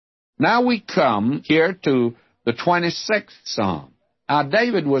Now we come here to the 26th Psalm. Now,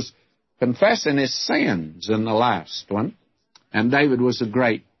 David was confessing his sins in the last one, and David was a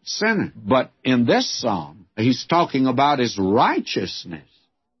great sinner. But in this psalm, he's talking about his righteousness.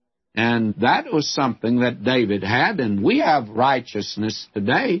 And that was something that David had, and we have righteousness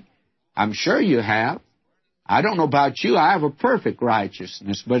today. I'm sure you have. I don't know about you. I have a perfect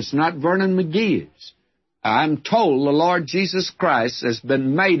righteousness, but it's not Vernon McGee's. I'm told the Lord Jesus Christ has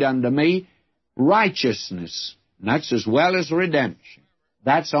been made unto me righteousness. And that's as well as redemption.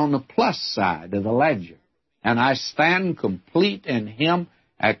 That's on the plus side of the ledger. And I stand complete in Him,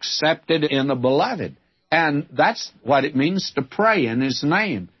 accepted in the Beloved. And that's what it means to pray in His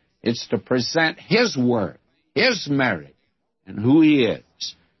name. It's to present His worth, His merit, and who He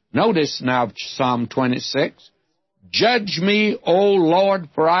is. Notice now Psalm 26. Judge me, O Lord,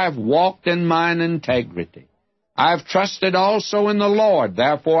 for I have walked in mine integrity. I have trusted also in the Lord,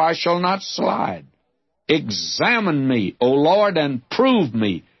 therefore I shall not slide. Examine me, O Lord, and prove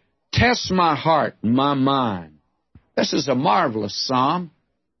me. Test my heart and my mind. This is a marvelous psalm.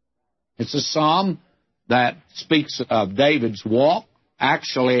 It's a psalm that speaks of David's walk.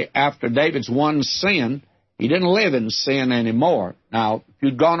 Actually, after David's one sin, he didn't live in sin anymore. Now, if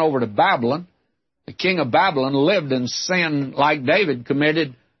you'd gone over to Babylon, the king of Babylon lived in sin like David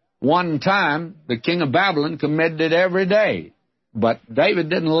committed one time. The king of Babylon committed it every day. But David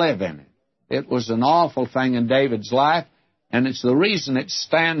didn't live in it. It was an awful thing in David's life, and it's the reason it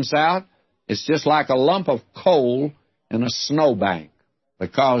stands out. It's just like a lump of coal in a snowbank,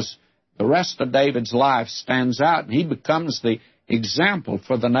 because the rest of David's life stands out, and he becomes the example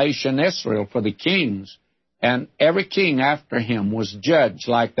for the nation Israel, for the kings. And every king after him was judged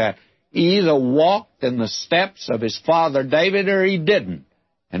like that. He either walked in the steps of his father David or he didn't.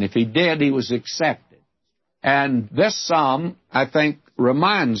 And if he did, he was accepted. And this psalm, I think,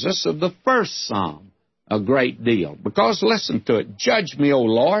 reminds us of the first psalm a great deal. Because listen to it. Judge me, O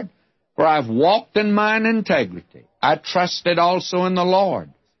Lord, for I've walked in mine integrity. I trusted also in the Lord.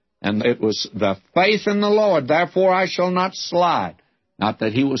 And it was the faith in the Lord, therefore I shall not slide. Not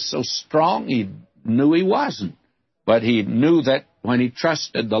that he was so strong, he knew he wasn't. But he knew that when he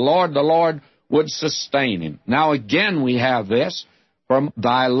trusted the Lord would sustain him. Now again we have this. For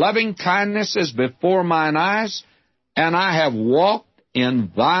thy loving kindness is before mine eyes, and I have walked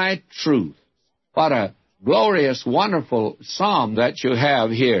in thy truth. What a glorious, wonderful psalm that you have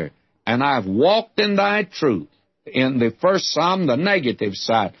here. And I've walked in thy truth. In the first psalm, the negative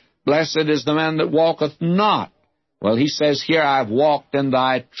side. Blessed is the man that walketh not. Well, he says here, I've walked in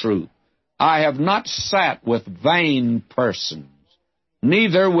thy truth. I have not sat with vain persons,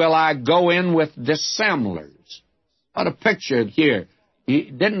 neither will I go in with dissemblers. What a picture here. He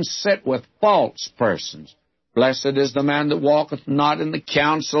didn't sit with false persons. Blessed is the man that walketh not in the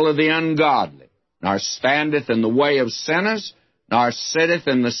counsel of the ungodly, nor standeth in the way of sinners, nor sitteth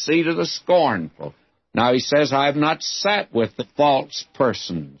in the seat of the scornful. Now he says, I have not sat with the false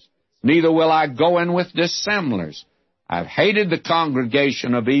persons, neither will I go in with dissemblers. I've hated the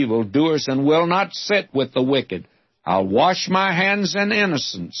congregation of evildoers, and will not sit with the wicked. I'll wash my hands in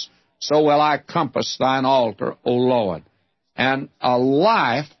innocence, so will I compass thine altar, O Lord. And a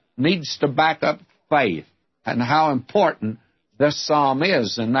life needs to back up faith, and how important this psalm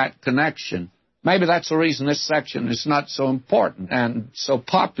is in that connection. Maybe that's the reason this section is not so important and so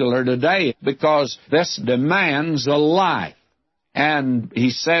popular today, because this demands a life. And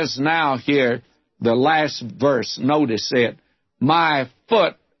he says now here, the last verse, notice it, my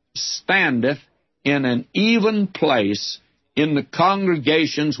foot standeth in an even place, in the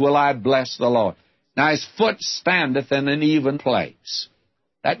congregations will I bless the Lord. Now his foot standeth in an even place.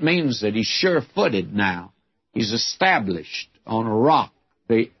 That means that he's sure-footed now. He's established on a rock.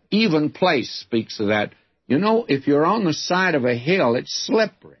 The even place speaks of that. You know, if you're on the side of a hill, it's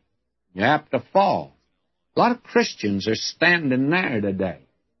slippery. You have to fall. A lot of Christians are standing there today,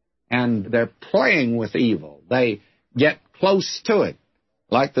 and they're playing with evil. They get close to it,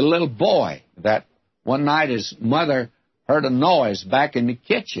 like the little boy that one night his mother heard a noise back in the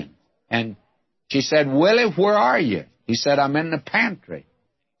kitchen, and she said, Willie, where are you? He said, I'm in the pantry.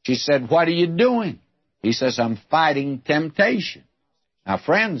 She said, what are you doing? He says, I'm fighting temptation. Now,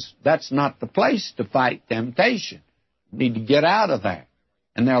 friends, that's not the place to fight temptation. You need to get out of there.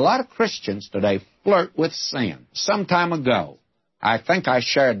 And there are a lot of Christians today flirt with sin. Some time ago, I think I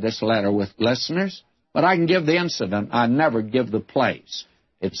shared this letter with listeners, but I can give the incident. I never give the place.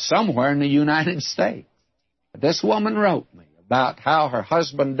 It's somewhere in the United States. This woman wrote me about how her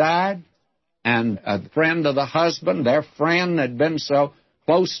husband died, and a friend of the husband, their friend, had been so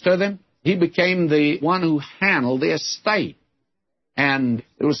close to them, he became the one who handled the estate. And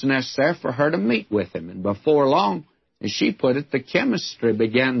it was necessary for her to meet with him. And before long, as she put it, the chemistry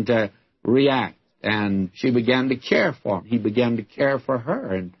began to react, and she began to care for him. He began to care for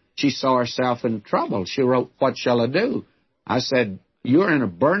her, and she saw herself in trouble. She wrote, "What shall I do?" I said, "You're in a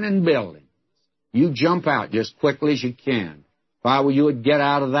burning building. You jump out just quickly as you can. If I were you, would get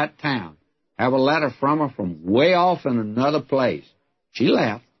out of that town." Have a letter from her from way off in another place. She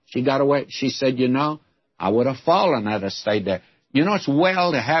left. She got away. She said, I would have fallen had I stayed there. It's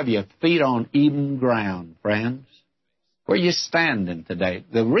well to have your feet on even ground, friends. Where you standing today?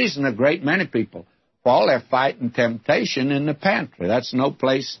 The reason a great many people fall, they're fighting temptation in the pantry. That's no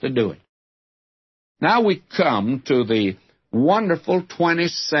place to do it. Now we come to the wonderful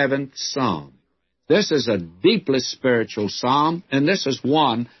 27th Psalm. This is a deeply spiritual psalm, and this is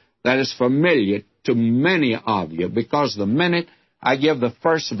one that is familiar to many of you, because the minute I give the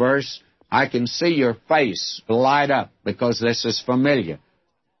first verse, I can see your face light up, because this is familiar.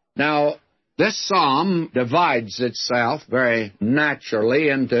 Now, this psalm divides itself very naturally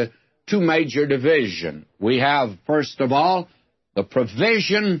into two major divisions. We have, first of all, the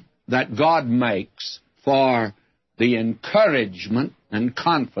provision that God makes for the encouragement and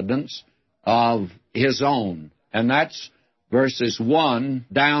confidence of His own, and that's verses 1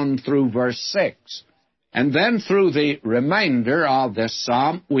 down through verse 6. And then through the remainder of this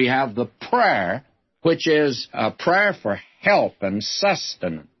psalm, we have the prayer, which is a prayer for help and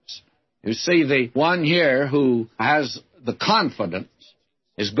sustenance. You see, the one here who has the confidence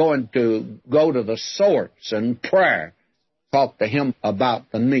is going to go to the source in prayer, talk to Him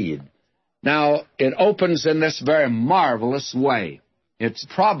about the need. Now, it opens in this very marvelous way. It's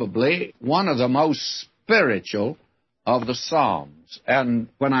probably one of the most spiritual of the Psalms. And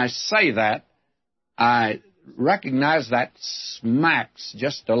when I say that, I recognize that smacks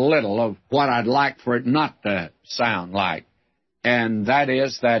just a little of what I'd like for it not to sound like. And that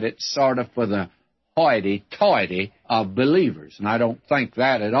is that it's sort of for the hoity-toity of believers. And I don't think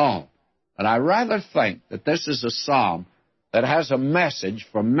that at all. But I rather think that this is a psalm that has a message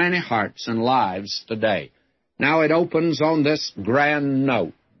for many hearts and lives today. Now it opens on this grand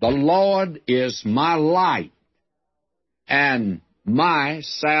note. The Lord is my light and my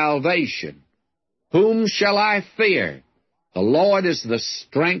salvation. Whom shall I fear? The Lord is the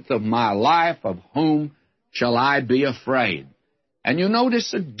strength of my life. Of whom shall I be afraid? And you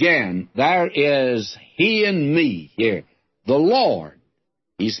notice again, there is He and me here. The Lord,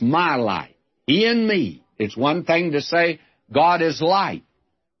 He's my light. He and me. It's one thing to say God is light.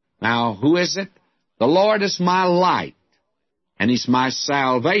 Now, who is it? The Lord is my light, and He's my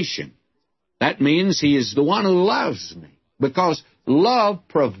salvation. That means He is the one who loves me, because love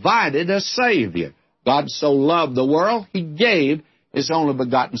provided a Savior. God so loved the world, He gave His only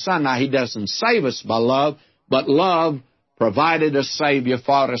begotten Son. Now, He doesn't save us by love, but love provided a Savior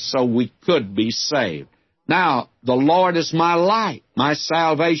for us so we could be saved. Now, the Lord is my light, my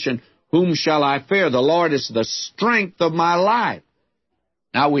salvation. Whom shall I fear? The Lord is the strength of my life.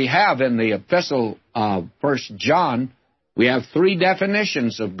 Now, we have in the epistle of 1 John, we have three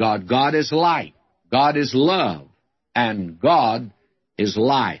definitions of God. God is light, God is love, and God is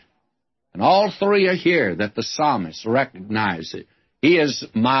life. And all three are here that the psalmist recognizes. He is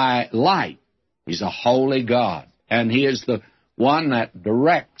my light. He's a holy God. And He is the one that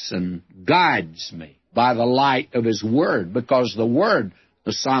directs and guides me by the light of His Word. Because the Word,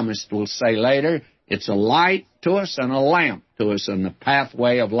 the psalmist will say later, it's a light to us and a lamp to us in the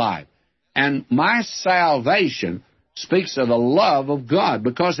pathway of life. And my salvation speaks of the love of God,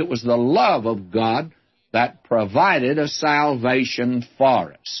 because it was the love of God that provided a salvation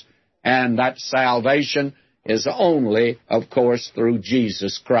for us. And that salvation is only, of course, through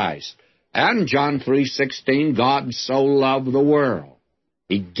Jesus Christ. And John 3:16, God so loved the world.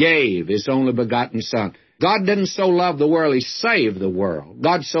 He gave His only begotten Son. God didn't so love the world, He saved the world.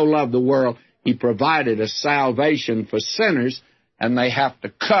 God so loved the world, He provided a salvation for sinners, and they have to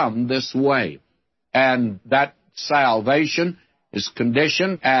come this way. And that salvation is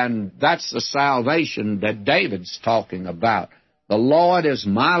conditioned, and that's the salvation that David's talking about. The Lord is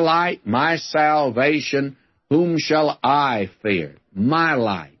my light, my salvation. Whom shall I fear? My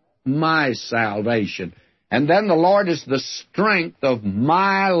light, my salvation. And then the Lord is the strength of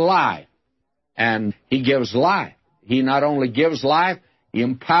my life. And He gives life. He not only gives life, He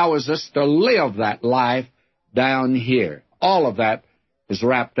empowers us to live that life down here. All of that is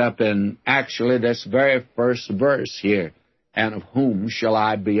wrapped up in actually this very first verse here. And of whom shall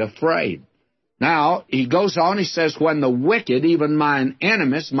I be afraid? Now, he goes on, he says, when the wicked, even mine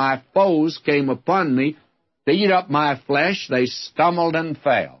enemies, my foes, came upon me to eat up my flesh, they stumbled and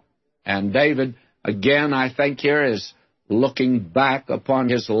fell. And David, again, I think here is looking back upon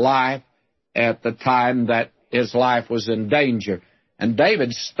his life at the time that his life was in danger. And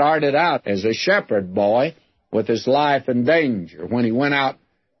David started out as a shepherd boy with his life in danger when he went out,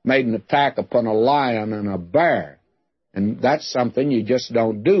 made an attack upon a lion and a bear. And that's something you just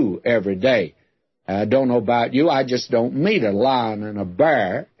don't do every day. I don't know about you, I just don't meet a lion and a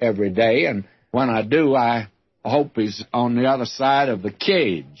bear every day, and when I do, I hope he's on the other side of the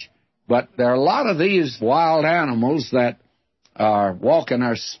cage. But there are a lot of these wild animals that are walking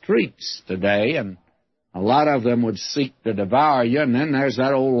our streets today, and a lot of them would seek to devour you. And then there's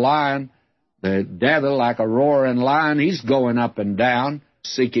that old lion, the devil, like a roaring lion. He's going up and down,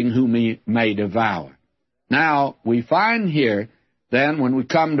 seeking whom he may devour. Now, we find here, then, when we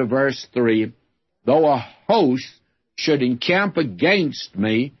come to verse 3, though a host should encamp against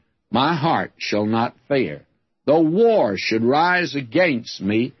me, my heart shall not fear. Though war should rise against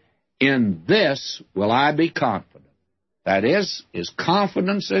me, in this will I be confident. That is, his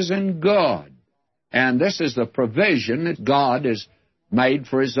confidence is in God. And this is the provision that God has made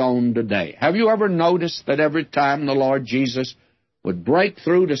for his own today. Have you ever noticed that every time the Lord Jesus would break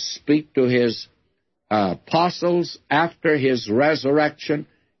through to speak to his apostles after his resurrection,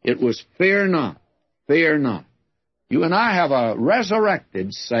 it was, fear not, fear not. You and I have a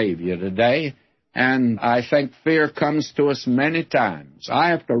resurrected Savior today, and I think fear comes to us many times. I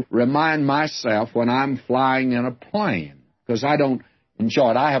have to remind myself when I'm flying in a plane, because I don't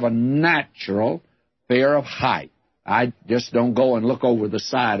enjoy it. I have a natural fear of height. I just don't go and look over the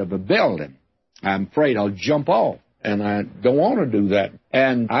side of a building. I'm afraid I'll jump off, and I don't want to do that.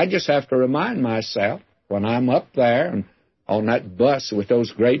 And I just have to remind myself when I'm up there and on that bus with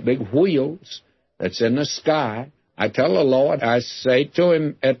those great big wheels that's in the sky, I tell the Lord, I say to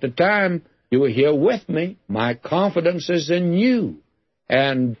him, at the time you were here with me, my confidence is in you.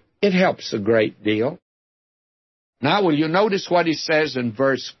 And it helps a great deal. Now, will you notice what he says in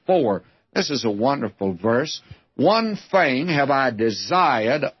verse 4? This is a wonderful verse. One thing have I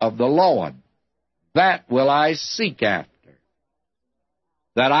desired of the Lord, that will I seek after,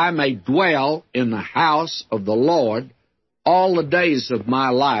 that I may dwell in the house of the Lord all the days of my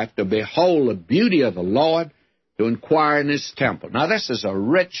life, to behold the beauty of the Lord, to inquire in his temple. Now, this is a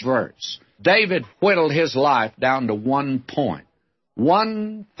rich verse. David whittled his life down to one point.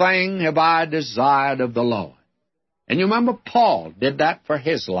 One thing have I desired of the Lord. And you remember Paul did that for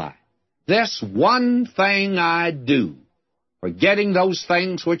his life. This one thing I do, forgetting those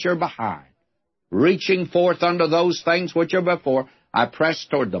things which are behind, reaching forth unto those things which are before, I press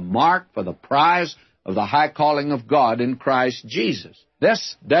toward the mark for the prize of the high calling of God in Christ Jesus.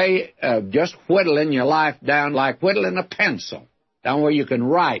 This day of just whittling your life down like whittling a pencil, down where you can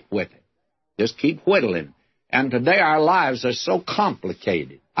write with it. Just keep whittling. And today our lives are so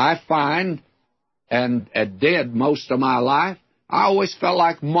complicated. I find, and did most of my life, I always felt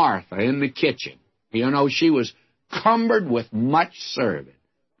like Martha in the kitchen. You know, she was cumbered with much serving.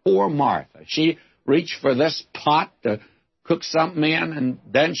 Poor Martha. She reached for this pot to cook something in, and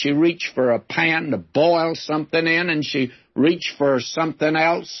then she reached for a pan to boil something in, and she reached for something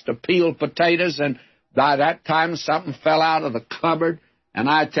else to peel potatoes, and by that time something fell out of the cupboard, and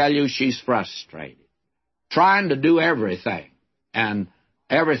I tell you, she's frustrated, trying to do everything, and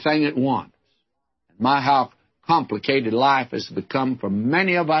everything at once. My, how complicated life has become for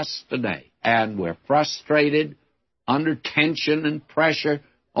many of us today, and we're frustrated, under tension and pressure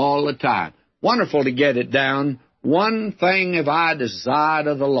all the time. Wonderful to get it down. One thing have I desired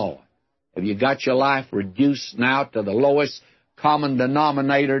of the Lord. Have you got your life reduced now to the lowest common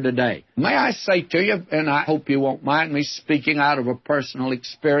denominator today? May I say to you, and I hope you won't mind me speaking out of a personal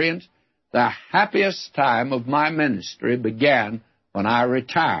experience, the happiest time of my ministry began when I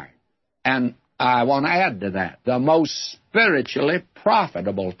retired. And I want to add to that, the most spiritually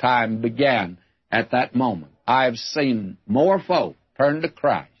profitable time began at that moment. I've seen more folk turn to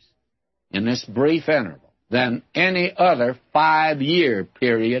Christ in this brief interval than any other 5-year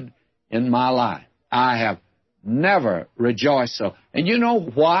period in my life. I have never rejoiced so. And you know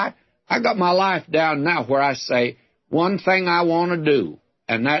why? I got my life down now where I say, one thing I want to do,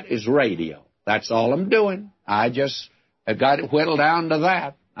 and that is radio. That's all I'm doing. I just have got it whittled down to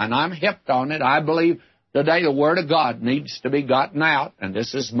that, and I'm hipped on it. I believe today the Word of God needs to be gotten out, and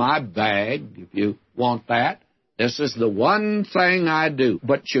this is my bag, if you want that. This is the one thing I do.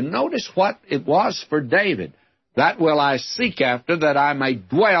 But you notice what it was for David. That will I seek after, that I may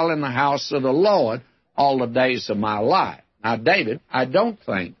dwell in the house of the Lord all the days of my life. Now, David, I don't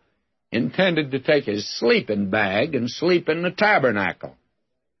think, intended to take his sleeping bag and sleep in the tabernacle.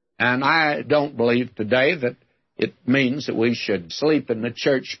 And I don't believe today that it means that we should sleep in the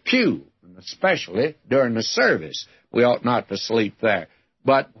church pew. important, especially during the service. We ought not to sleep there.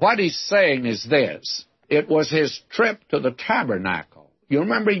 But what he's saying is this. It was his trip to the tabernacle. You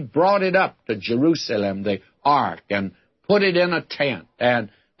remember he brought it up to Jerusalem, the ark, and put it in a tent. And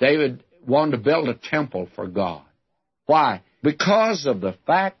David wanted to build a temple for God. Why? Because of the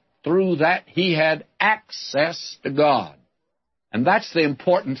fact through that he had access to God. And that's the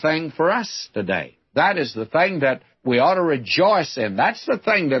important thing for us today. That is the thing that we ought to rejoice in. That's the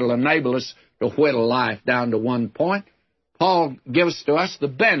thing that will enable us to whittle life down to one point. Paul gives to us the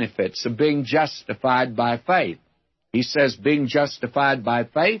benefits of being justified by faith. He says, being justified by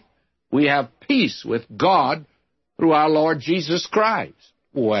faith, we have peace with God through our Lord Jesus Christ.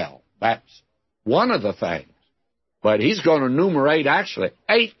 Well, that's one of the things. But he's going to enumerate actually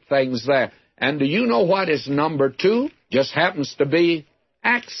 8 things there. And do you know what is number 2? Just happens to be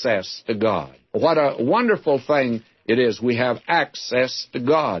access to God. What a wonderful thing it is. We have access to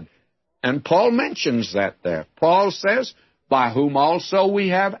God. And Paul mentions that there. Paul says, by whom also we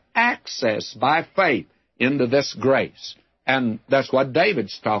have access by faith into this grace. And that's what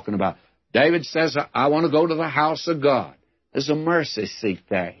David's talking about. David says, I want to go to the house of God. There's a mercy seat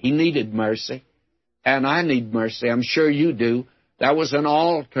there. He needed mercy. And I need mercy. I'm sure you do. There was an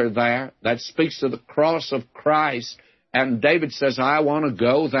altar there that speaks of the cross of Christ. And David says, I want to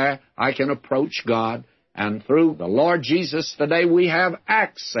go there. I can approach God. And through the Lord Jesus today, we have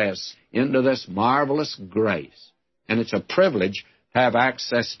access into this marvelous grace. And it's a privilege to have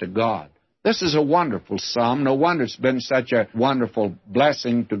access to God. This is a wonderful psalm. No wonder it's been such a wonderful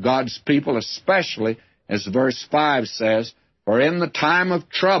blessing to God's people, especially as verse 5 says, for in the time of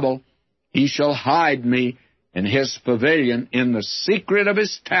trouble he shall hide me in his pavilion. In the secret of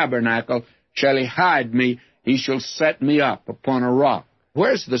his tabernacle shall he hide me. He shall set me up upon a rock.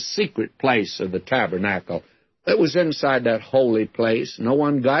 Where's the secret place of the tabernacle? It was inside that holy place. No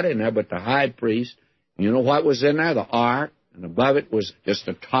one got in there but the high priest. You know what was in there? The ark. And above it was just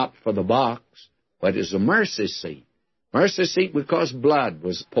a top for the box. But it's a mercy seat. Mercy seat because blood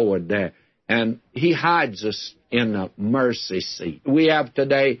was poured there. And he hides us in a mercy seat. We have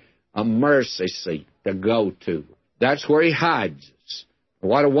today a mercy seat to go to. That's where he hides us.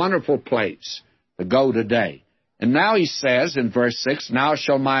 What a wonderful place to go today. And now he says in verse 6, now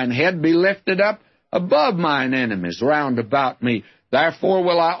shall mine head be lifted up above mine enemies round about me. Therefore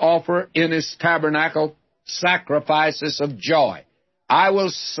will I offer in his tabernacle sacrifices of joy. I will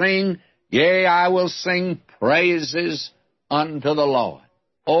sing, yea, I will sing praises unto the Lord.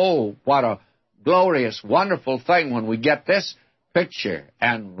 Oh, what a glorious, wonderful thing when we get this picture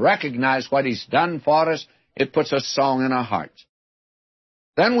and recognize what he's done for us. It puts a song in our hearts.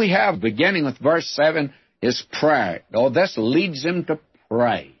 Then we have, beginning with verse 7, his prayer. Oh, this leads him to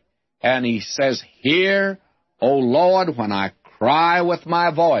pray. And he says, hear, O Lord, when I cry with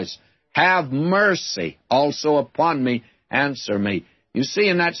my voice. Have mercy also upon me. Answer me. You see,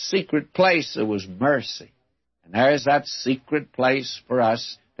 in that secret place, there was mercy. And there is that secret place for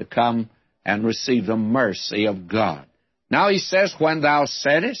us to come and receive the mercy of God. Now he says, when thou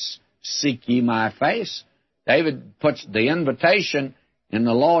saidest, seek ye my face. David puts the invitation in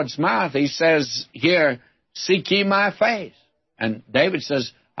the Lord's mouth. He says here, seek ye my face. And David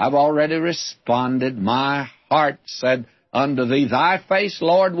says, I've already responded. My heart said unto thee, thy face,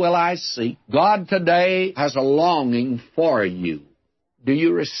 Lord, will I seek. God today has a longing for you. Do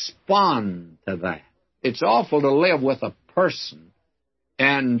you respond to that? It's awful to live with a person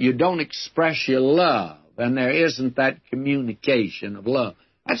and you don't express your love, and there isn't that communication of love.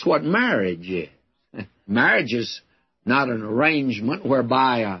 That's what marriage is. Marriage is not an arrangement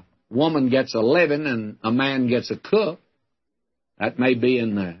whereby a woman gets a living and a man gets a cook. That may be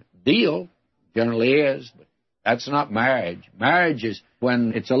in the deal, generally is, but that's not marriage. Marriage is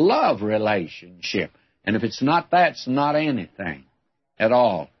when it's a love relationship. And if it's not that, it's not anything at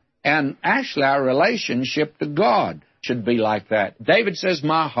all. And actually, our relationship to God should be like that. David says,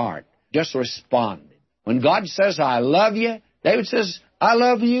 my heart just responded. When God says, I love you, David says, I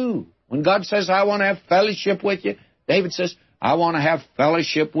love you. When God says, I want to have fellowship with you, David says, I want to have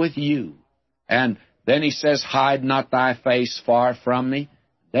fellowship with you. And then he says, hide not thy face far from me.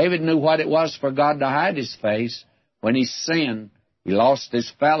 David knew what it was for God to hide his face. When he sinned, he lost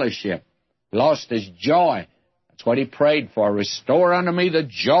his fellowship. He lost his joy. That's what he prayed for. Restore unto me the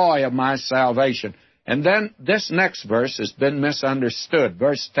joy of my salvation. And then this next verse has been misunderstood.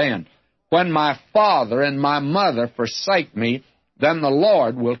 Verse 10, when my father and my mother forsake me, then the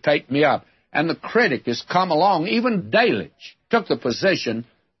Lord will take me up. And the critic has come along, even Delitzsch took the position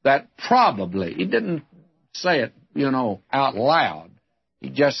that probably, he didn't say it, out loud. He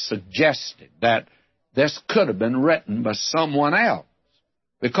just suggested that this could have been written by someone else.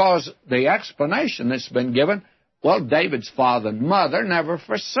 because the explanation that's been given, well, David's father and mother never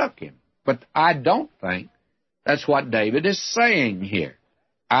forsook him. But I don't think that's what David is saying here.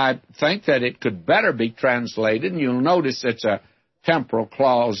 I think that it could better be translated, and you'll notice it's a temporal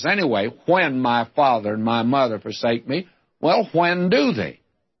clause anyway. When my father and my mother forsake me, well, when do they?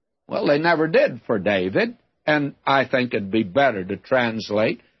 Well, they never did for David, and I think it'd be better to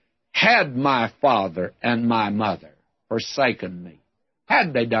translate, had my father and my mother forsaken me.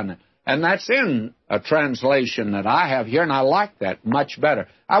 Had they done it? And that's in a translation that I have here, and I like that much better.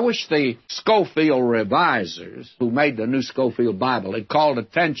 I wish the Scofield revisers, who made the New Scofield Bible, had called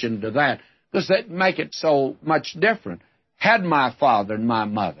attention to that, because they'd make it so much different. Had my father and my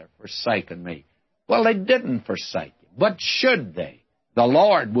mother forsaken me? Well, they didn't forsake you, but should they? The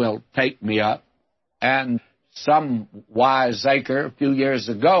Lord will take me up. And some wiseacre a few years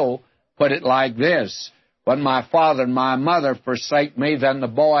ago put it like this: when my father and my mother forsake me, then the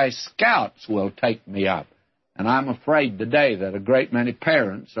Boy Scouts will take me up. And I'm afraid today that a great many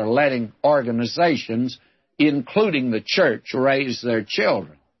parents are letting organizations, including the church, raise their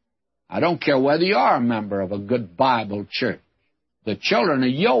children. I don't care whether you are a member of a good Bible church. The children are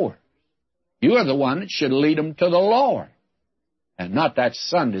yours. You are the one that should lead them to the Lord, and not that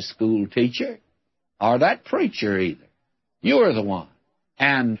Sunday school teacher or that preacher either. You are the one.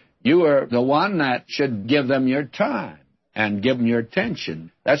 And you are the one that should give them your time and give them your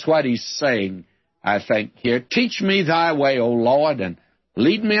attention. That's what he's saying, I think, here. Teach me thy way, O Lord, and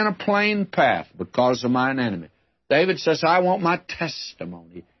lead me in a plain path because of mine enemy. David says, I want my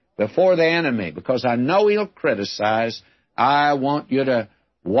testimony before the enemy, because I know he'll criticize. I want you to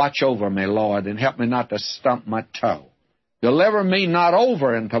watch over me, Lord, and help me not to stump my toe. Deliver me not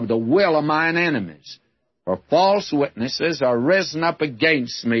over into the will of mine enemies, for false witnesses are risen up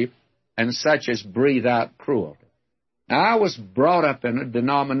against me, and such as breathe out cruelty. Now, I was brought up in a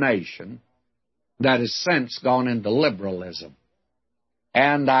denomination that has since gone into liberalism,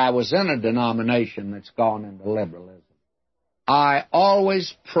 and I was in a denomination that's gone into liberalism. I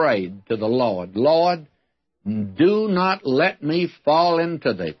always prayed to the Lord, Lord, do not let me fall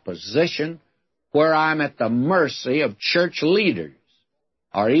into the position where I'm at the mercy of church leaders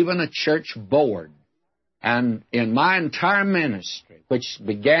or even a church board. And in my entire ministry, which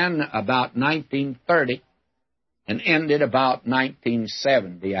began about 1930 and ended about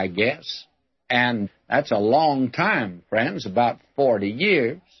 1970, I guess, and that's a long time, friends, about 40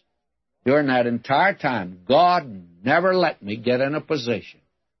 years, during that entire time, God never let me get in a position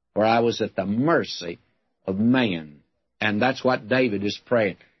where I was at the mercy of man. And that's what David is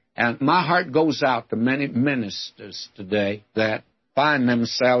praying. And my heart goes out to many ministers today that find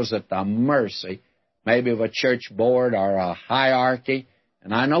themselves at the mercy maybe of a church board or a hierarchy.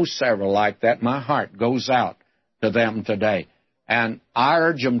 And I know several like that. My heart goes out to them today. And I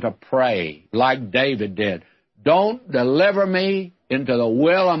urge them to pray like David did. Don't deliver me into the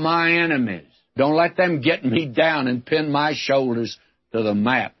will of my enemies. Don't let them get me down and pin my shoulders to the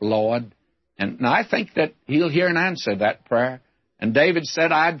mat, Lord. And I think that he'll hear and answer that prayer. And David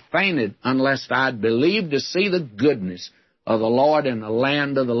said, I'd fainted unless I'd believed to see the goodness of the Lord in the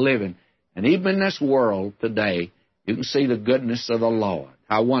land of the living. And even in this world today, you can see the goodness of the Lord.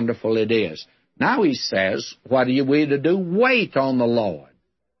 How wonderful it is. Now he says, what are we to do? Wait on the Lord.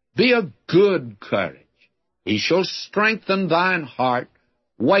 Be of good courage. He shall strengthen thine heart.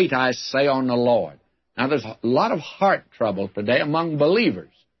 Wait, I say, on the Lord. Now, there's a lot of heart trouble today among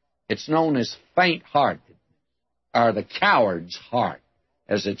believers. It's known as faint-hearted, or the coward's heart,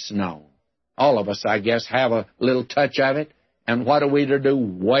 as it's known. All of us, I guess, have a little touch of it. And what are we to do?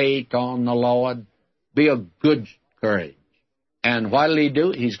 Wait on the Lord. Be of good courage. And what will he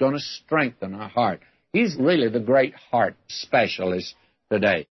do? He's going to strengthen our heart. He's really the great heart specialist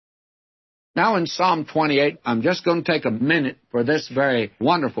today. Now in Psalm 28, I'm just going to take a minute for this very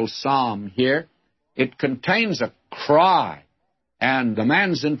wonderful psalm here. It contains a cry, and the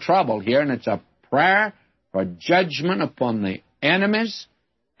man's in trouble here, and it's a prayer for judgment upon the enemies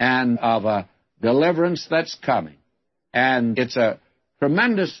and of a deliverance that's coming. And it's a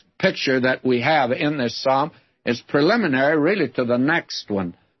tremendous picture that we have in this psalm. It's preliminary, really, to the next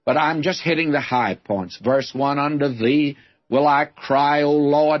one. But I'm just hitting the high points. Verse 1, unto thee will I cry, O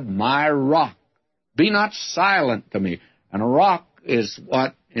Lord, my rock. Be not silent to me. And a rock is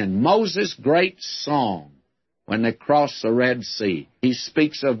what, in Moses' great song, when they crossed the Red Sea, he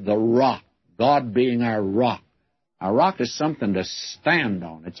speaks of the rock, God being our rock. Our rock is something to stand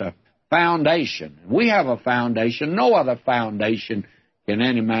on. It's a foundation. We have a foundation. No other foundation can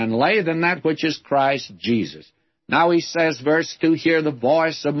any man lay than that which is Christ Jesus. Now he says, verse 2, hear the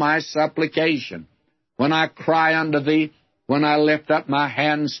voice of my supplication. When I cry unto thee, when I lift up my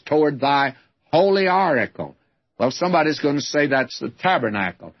hands toward thy holy oracle. Well, somebody's going to say that's the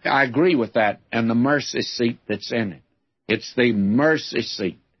tabernacle. I agree with that, and the mercy seat that's in it. It's the mercy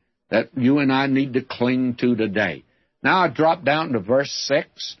seat that you and I need to cling to today. Now I drop down to verse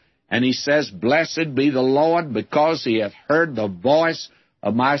 6, and he says, Blessed be the Lord, because he hath heard the voice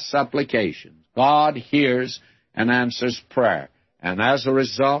of my supplications. God hears and answers prayer. And as a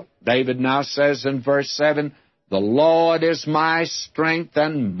result, David now says in verse 7, The Lord is my strength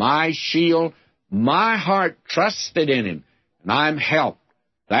and my shield. My heart trusted in him, and I am helped.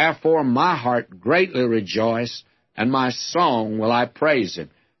 Therefore my heart greatly rejoiced, and my song will I praise him.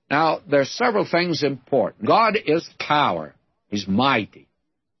 Now, there are several things important. God is power. He's mighty.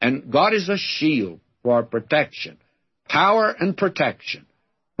 And God is a shield for protection. Power and protection.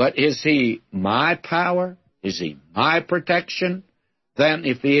 But is he my power? Is he my protection? Then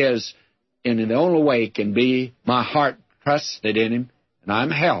if he is, in the only way it can be, my heart trusted in him, and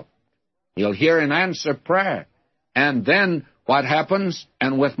I'm helped. He'll hear and answer prayer. And then what happens?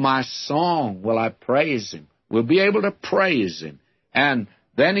 And with my song will I praise him. We'll be able to praise him. And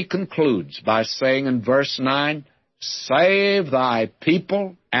then he concludes by saying in verse 9, Save thy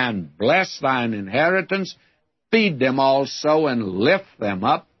people and bless thine inheritance. Feed them also and lift them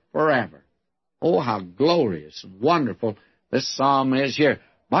up forever. Oh, how glorious and wonderful this psalm is here.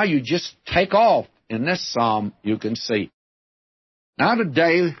 Why, you just take off in this psalm, you can see. Now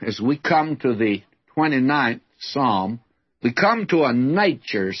today, as we come to the 29th psalm, we come to a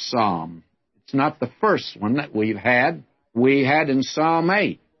nature psalm. It's not the first one that we've had. We had in Psalm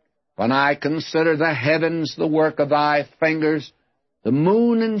 8, When I consider the heavens, the work of thy fingers, the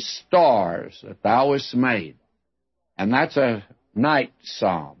moon and stars that thou hast made. And that's a night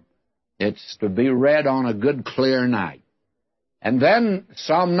psalm. It's to be read on a good, clear night. And then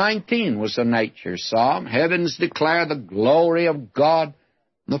Psalm 19 was a nature psalm. Heavens declare the glory of God,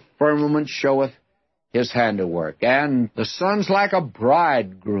 the firmament showeth his handiwork. And the sun's like a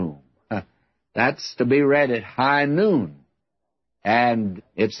bridegroom. That's to be read at high noon. And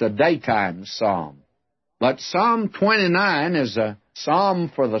it's a daytime psalm. But Psalm 29 is a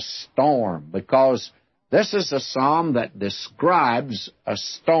psalm for the storm, because this is a psalm that describes a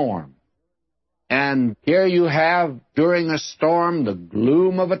storm. And here you have, during a storm, the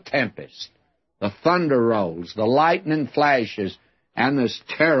gloom of a tempest, the thunder rolls, the lightning flashes, and there's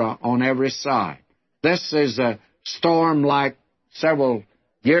terror on every side. This is a storm like several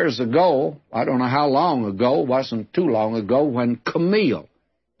years ago, I don't know how long ago, wasn't too long ago, when Camille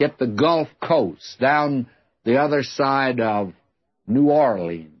hit the Gulf Coast down the other side of New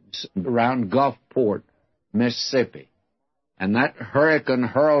Orleans, around Gulfport, Mississippi. And that hurricane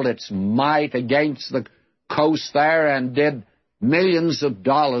hurled its might against the coast there and did millions of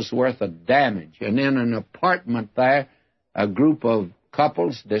dollars worth of damage. And in an apartment there, a group of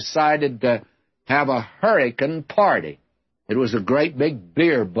couples decided to have a hurricane party. It was a great big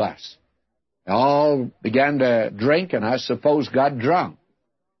beer bus. They all began to drink and I suppose got drunk.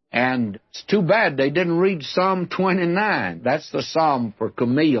 And it's too bad they didn't read Psalm 29. That's the psalm for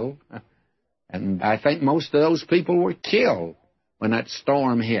Camille. And I think most of those people were killed when that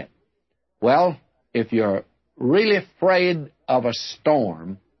storm hit. Well, if you're really afraid of a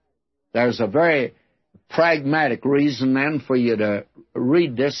storm, there's a very pragmatic reason then for you to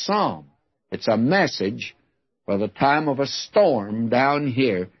read this psalm. It's a message for the time of a storm down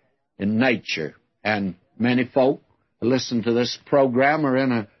here in nature. And many folk who listen to this program are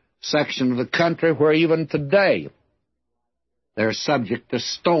in a section of the country where even today they're subject to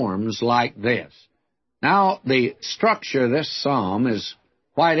storms like this. Now, the structure of this psalm is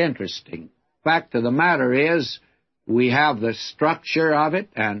quite interesting. Fact of the matter is, we have the structure of it,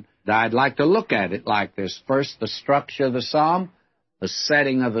 and I'd like to look at it like this. First, the structure of the psalm, the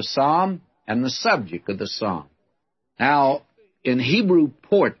setting of the psalm, and the subject of the psalm. Now, in Hebrew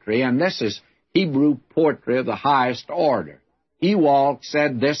poetry, and this is Hebrew poetry of the highest order, Ewald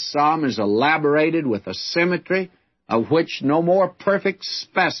said this psalm is elaborated with a symmetry of which no more perfect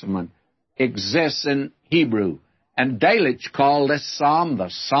specimen exists in Hebrew. And Delitzsch called this psalm the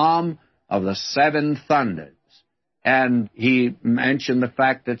Psalm of the Seven Thunders. And he mentioned the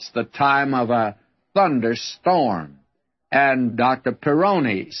fact it's the time of a thunderstorm. And Dr.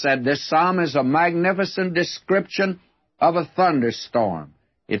 Pironi said this psalm is a magnificent description of a thunderstorm.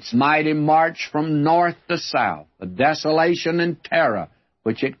 Its mighty march from north to south, the desolation and terror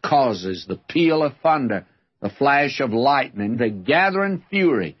which it causes, the peal of thunder, the flash of lightning, the gathering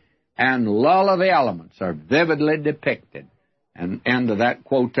fury, and lull of the elements are vividly depicted. And end of that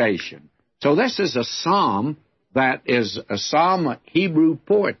quotation. So this is a psalm that is a psalm of Hebrew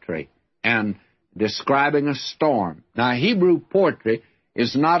poetry. And describing a storm. Now, Hebrew poetry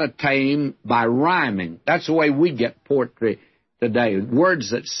is not attained by rhyming. That's the way we get poetry today,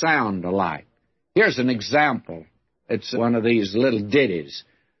 words that sound alike. Here's an example. It's one of these little ditties.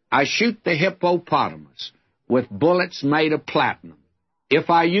 I shoot the hippopotamus with bullets made of platinum. If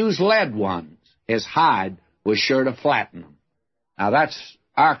I use lead ones, his hide was sure to flatten them. Now, that's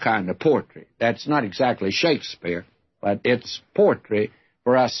our kind of poetry. That's not exactly Shakespeare, but it's poetry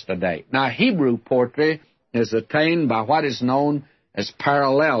for us today. Now, Hebrew poetry is attained by what is known as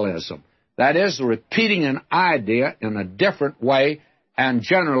parallelism. That is, repeating an idea in a different way and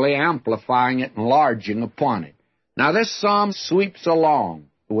generally amplifying it, enlarging upon it. Now, this psalm sweeps along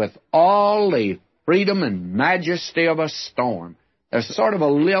with all the freedom and majesty of a storm. There's sort of a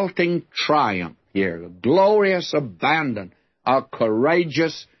lilting triumph here, a glorious abandon, a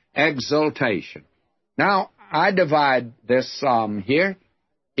courageous exultation. Now, I divide this psalm here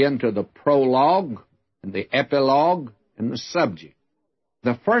into the prologue and the epilogue and the subject.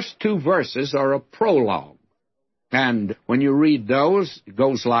 The first two verses are a prologue, and when you read those, it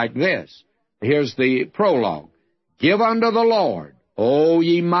goes like this. Here's the prologue. Give unto the Lord, O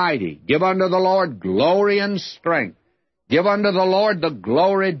ye mighty, give unto the Lord glory and strength. Give unto the Lord the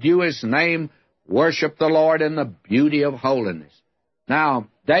glory due his name. Worship the Lord in the beauty of holiness. Now,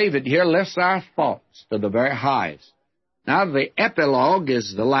 David here lifts our thoughts to the very highest. Now, the epilogue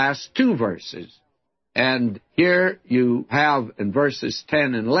is the last two verses. And here you have in verses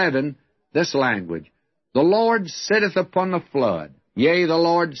 10 and 11 this language. The Lord sitteth upon the flood. Yea, the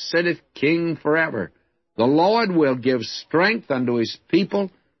Lord sitteth king forever. The Lord will give strength unto his people.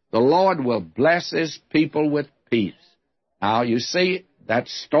 The Lord will bless his people with peace. Now, you see, that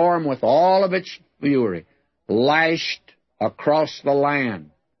storm with all of its fury lashed across the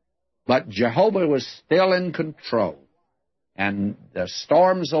land. But Jehovah was still in control. And the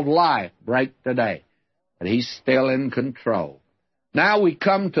storms of life break today. But he's still in control. Now we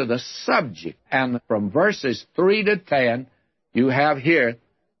come to the subject. And from verses 3 to 10, you have here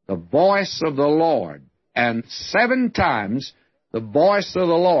the voice of the Lord. And 7 times the voice of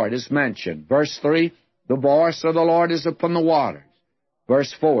the Lord is mentioned. Verse 3, the voice of the Lord is upon the waters.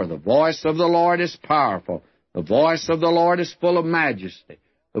 Verse 4, the voice of the Lord is powerful. The voice of the Lord is full of majesty.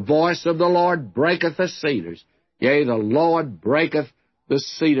 The voice of the Lord breaketh the cedars. Yea, the Lord breaketh the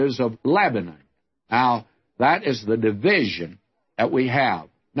cedars of Lebanon. Now, that is the division that we have.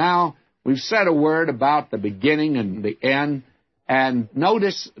 Now, we've said a word about the beginning and the end, and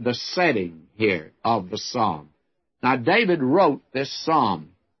notice the setting here of the psalm. Now, David wrote this psalm,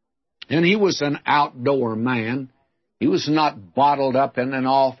 and he was an outdoor man. He was not bottled up in an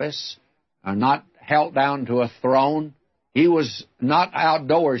office, or not held down to a throne. He was not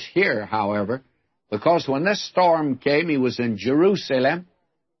outdoors here, however, because when this storm came, he was in Jerusalem.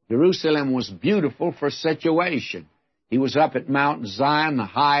 Jerusalem was beautiful for situation. He was up at Mount Zion, the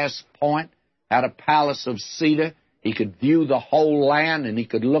highest point, had a palace of cedar. He could view the whole land, and he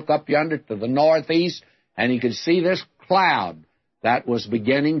could look up yonder to the northeast, and he could see this cloud that was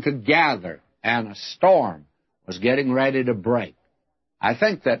beginning to gather, and a storm was getting ready to break. I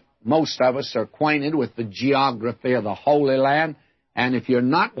think that most of us are acquainted with the geography of the Holy Land, and if you're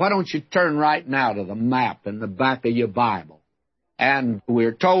not, why don't you turn right now to the map in the back of your Bible? And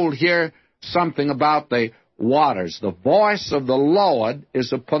we're told here something about the waters. The voice of the Lord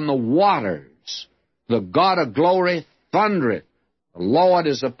is upon the waters. The God of glory thundereth. The Lord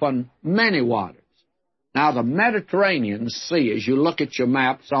is upon many waters. Now, the Mediterranean Sea, as you look at your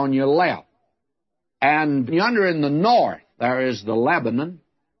maps, on your left. And yonder in the north, there is the Lebanon,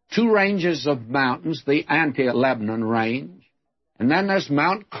 2 ranges of mountains, the Anti-Lebanon range. And then there's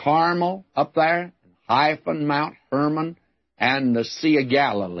Mount Carmel up there, Hyphon, Mount Hermon, and the Sea of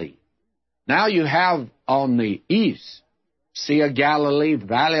Galilee. Now you have on the east, Sea of Galilee,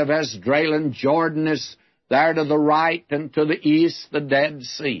 Valley of Esdraelon, Jordan is there to the right, and to the east, the Dead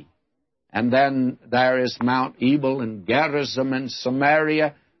Sea. And then there is Mount Ebal and Gerizim and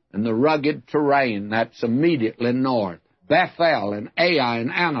Samaria and the rugged terrain that's immediately north. Bethel and Ai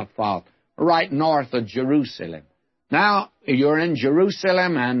and Anathoth, right north of Jerusalem. Now you're in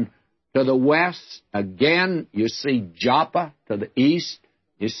Jerusalem, and to the west, again, you see Joppa. To the east,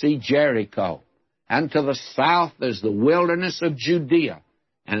 you see Jericho. And to the south, there's the wilderness of Judea,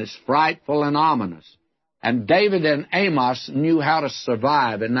 and it's frightful and ominous. And David and Amos knew how to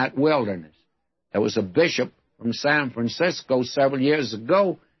survive in that wilderness. There was a bishop from San Francisco several years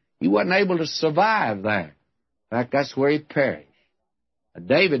ago. He wasn't able to survive there. In fact, that's where he perished.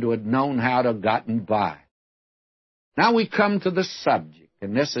 David would have known how to have gotten by. Now we come to the subject,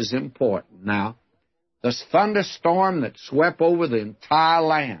 and this is important now. This thunderstorm that swept over the entire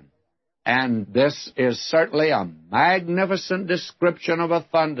land. And this is certainly a magnificent description of a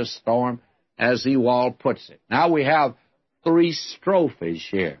thunderstorm, as Ewald puts it. Now we have 3 strophes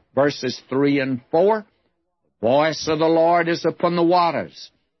here. Verses 3 and 4. The voice of the Lord is upon the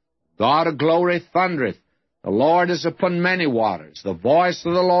waters. God of glory thundereth. The Lord is upon many waters. The voice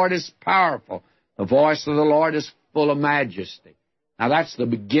of the Lord is powerful. The voice of the Lord is full of majesty. Now that's the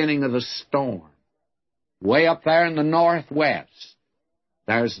beginning of the storm. Way up there in the northwest,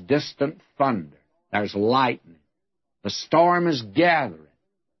 there's distant thunder. There's lightning. The storm is gathering.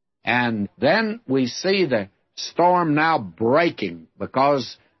 And then we see the storm now breaking,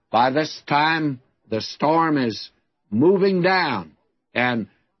 because by this time the storm is moving down. And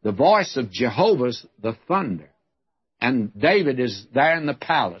the voice of Jehovah's the thunder. And David is there in the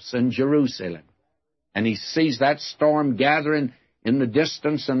palace in Jerusalem. And he sees that storm gathering in the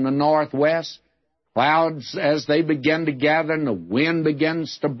distance in the northwest. Clouds, as they begin to gather and the wind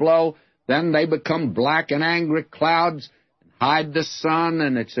begins to blow, then they become black and angry clouds and hide the sun,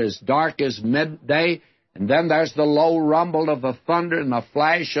 and it's as dark as midday. And then there's the low rumble of the thunder and the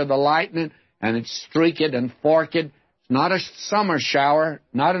flash of the lightning, and it's streaked and forked. It's not a summer shower,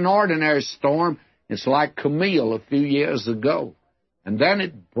 not an ordinary storm. It's like Camille a few years ago. And then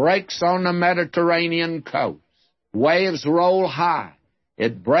it breaks on the Mediterranean coast. Waves roll high.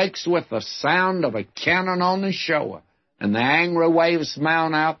 It breaks with the sound of a cannon on the shore, and the angry waves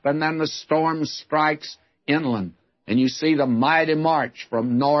mount up, and then the storm strikes inland, and you see the mighty march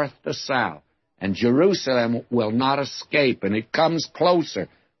from north to south, and Jerusalem will not escape, and it comes closer.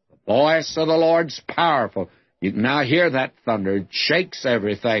 The voice of the Lord's powerful. You can now hear that thunder. It shakes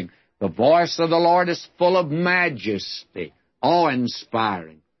everything. The voice of the Lord is full of majesty,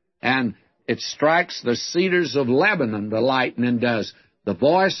 awe-inspiring, and it strikes the cedars of Lebanon, the lightning does. The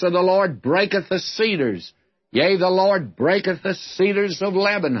voice of the Lord breaketh the cedars. Yea, the Lord breaketh the cedars of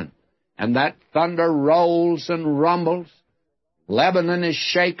Lebanon. And that thunder rolls and rumbles. Lebanon is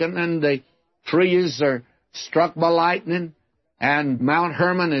shaken, and the trees are struck by lightning. And Mount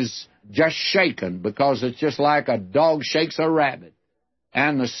Hermon is just shaken, because it's just like a dog shakes a rabbit.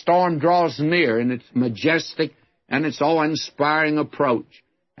 And the storm draws near, and it's majestic, and its awe-inspiring approach.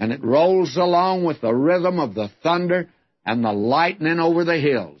 And it rolls along with the rhythm of the thunder and the lightning over the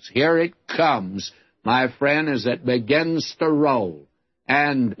hills. Here it comes, my friend, as it begins to roll.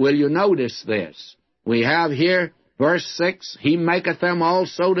 And will you notice this? We have here, verse 6, He maketh them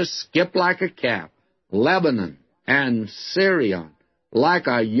also to skip like a calf, Lebanon and Syrian, like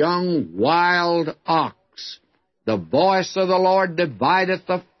a young wild ox. The voice of the Lord divideth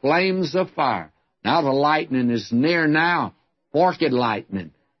the flames of fire. Now the lightning is near now, forked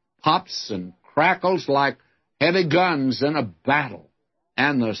lightning, pops and crackles like heavy guns in a battle,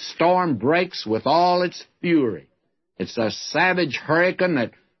 and the storm breaks with all its fury. It's a savage hurricane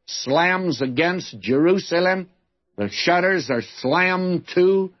that slams against Jerusalem. The shutters are slammed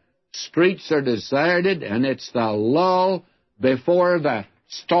to, streets are deserted, and it's the lull before the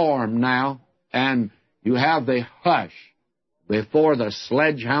storm now, and you have the hush before the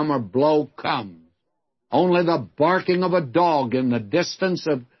sledgehammer blow comes. Only the barking of a dog in the distance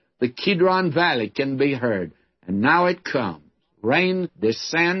of the Kidron Valley can be heard. And now it comes. Rain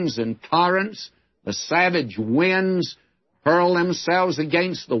descends in torrents. The savage winds hurl themselves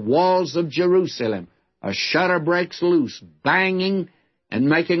against the walls of Jerusalem. A shutter breaks loose, banging and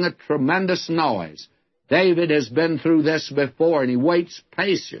making a tremendous noise. David has been through this before, and he waits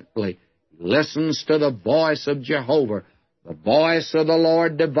patiently. He listens to the voice of Jehovah. The voice of the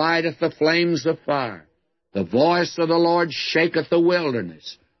Lord divideth the flames of fire. The voice of the Lord shaketh the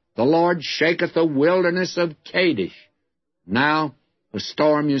wilderness. The Lord shaketh the wilderness of Kadesh. Now, the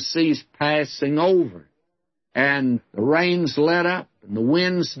storm, you see, is passing over. And the rain's let up, and the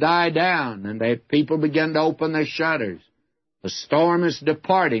winds die down, and the people begin to open their shutters. The storm is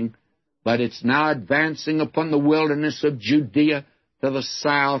departing, but it's now advancing upon the wilderness of Judea to the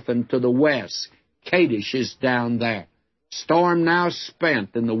south and to the west. Kadesh is down there. Storm now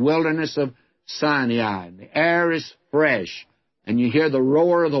spent in the wilderness of Sinai. The air is fresh, and you hear the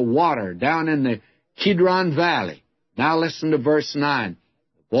roar of the water down in the Kidron Valley. Now listen to verse 9.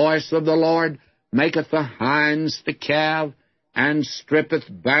 The voice of the Lord maketh the hinds to calve, and strippeth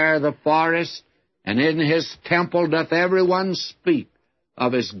bare the forest, and in his temple doth every one speak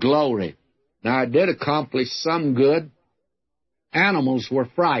of his glory. Now it did accomplish some good. Animals were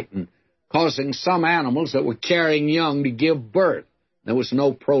frightened, causing some animals that were carrying young to give birth. There was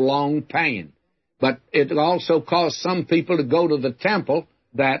no prolonged pain. But it also caused some people to go to the temple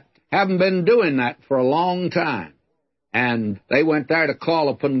that haven't been doing that for a long time. And they went there to call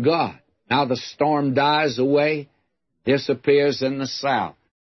upon God. Now the storm dies away, disappears in the south.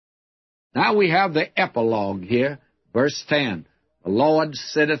 Now we have the epilogue here, verse 10. The Lord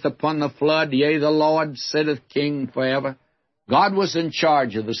sitteth upon the flood, yea, the Lord sitteth king forever. God was in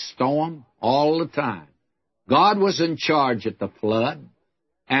charge of the storm all the time. God was in charge at the flood.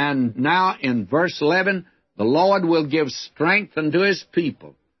 And now in verse 11, the Lord will give strength unto His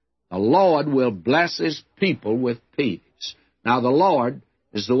people. The Lord will bless His people with peace. Now the Lord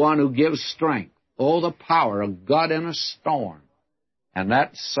is the one who gives strength. Oh, the power of God in a storm. And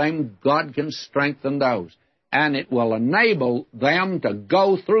that same God can strengthen those. And it will enable them to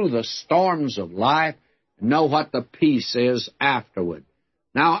go through the storms of life and know what the peace is afterward.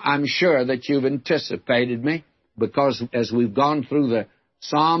 Now, I'm sure that you've anticipated me, because as we've gone through the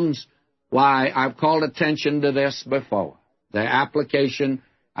Psalms, why, I've called attention to this before. The application,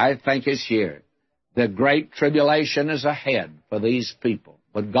 I think, is here. The great tribulation is ahead for these people,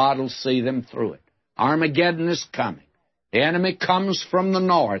 but God will see them through it. Armageddon is coming. The enemy comes from the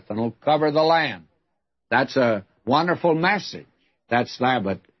north and will cover the land. That's a wonderful message. That's there,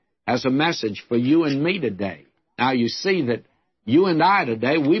 but as a message for you and me today. Now, you see that you and I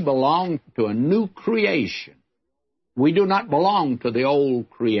today, we belong to a new creation. We do not belong to the old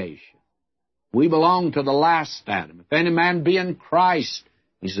creation. We belong to the last Adam. If any man be in Christ,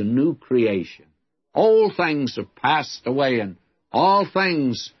 he's a new creation. Old things have passed away, and all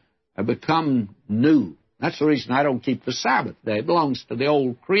things have become new. That's the reason I don't keep the Sabbath day. It belongs to the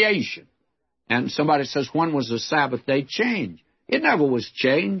old creation. And somebody says, when was the Sabbath day changed? It never was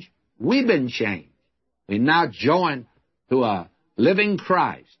changed. We've been changed. We now join to a living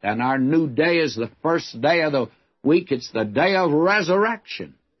Christ, and our new day is the first day of the week. It's the day of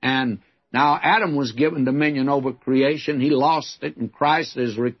resurrection. And now Adam was given dominion over creation. He lost it, and Christ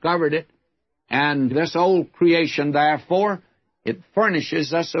has recovered it. And this old creation, therefore, it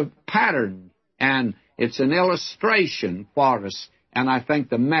furnishes us a pattern, and it's an illustration for us. And I think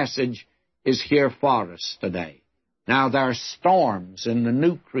the message is here for us today. Now, there are storms in the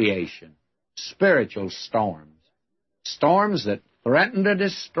new creation, spiritual storms, storms that threaten to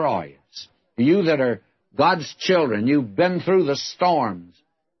destroy us. You that are God's children, you've been through the storms,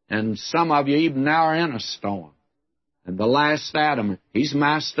 and some of you even now are in a storm. And the last Adam, he's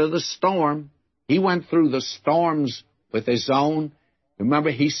master of the storm. He went through the storms with his own.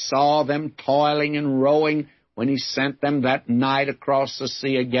 Remember, he saw them toiling and rowing when he sent them that night across the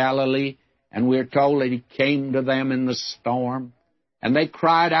Sea of Galilee. And we're told that he came to them in the storm. And they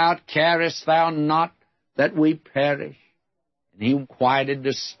cried out, carest thou not that we perish? And he quieted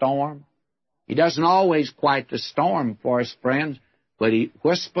the storm. He doesn't always quiet the storm for us, friends, but he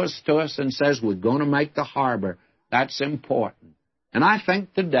whispers to us and says, we're going to make the harbor. That's important. And I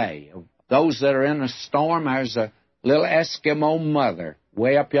think today, of those that are in a storm, there's a little Eskimo mother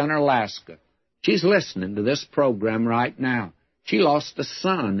way up yonder in Alaska. She's listening to this program right now. She lost a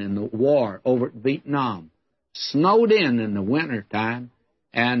son in the war over at Vietnam. Snowed in the wintertime,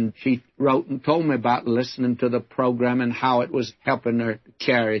 and she wrote and told me about listening to the program and how it was helping her to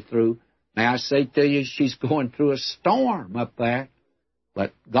carry through. May I say to you, she's going through a storm up there,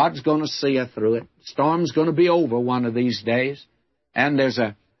 but God's going to see her through it. The storm's going to be over one of these days. And there's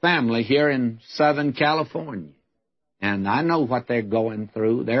a family here in Southern California, and I know what they're going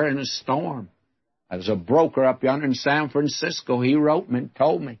through. They're in a storm. There's a broker up yonder in San Francisco. He wrote me and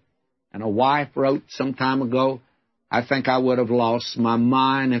told me. And a wife wrote some time ago, I think I would have lost my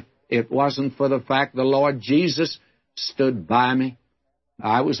mind if it wasn't for the fact the Lord Jesus stood by me.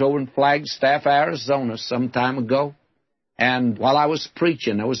 I was over in Flagstaff, Arizona some time ago, and while I was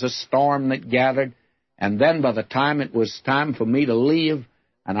preaching, there was a storm that gathered, and then by the time it was time for me to leave,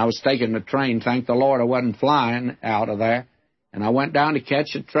 and I was taking the train, thank the Lord I wasn't flying out of there, and I went down to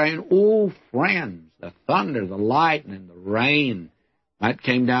catch a train. Oh, friends, the thunder, the lightning, the rain, that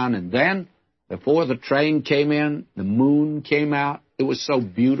came down. And then, before the train came in, the moon came out. It was so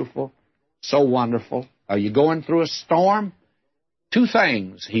beautiful, so wonderful. Are you going through a storm? Two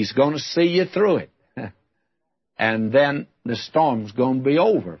things. He's going to see you through it. And then the storm's going to be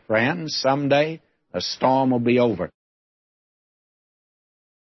over, friends. Someday, the storm will be over.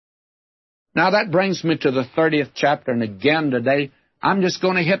 Now, that brings me to the 30th chapter, and again today, I'm just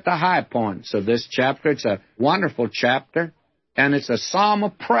going to hit the high points of this chapter. It's a wonderful chapter, and it's a psalm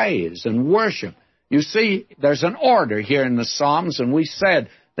of praise and worship. You see, there's an order here in the Psalms, and we said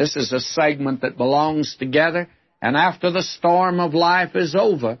this is a segment that belongs together, and after the storm of life is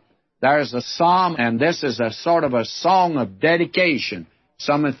over, there's a psalm, and this is a sort of a song of dedication.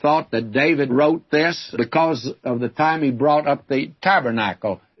 Some have thought that David wrote this because of the time he brought up the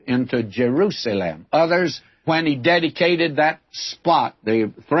tabernacle into Jerusalem. Others, when he dedicated that spot,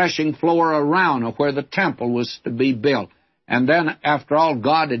 the threshing floor around where the temple was to be built. And then, after all,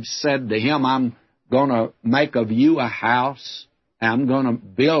 God had said to him, I'm going to make of you a house. I'm going to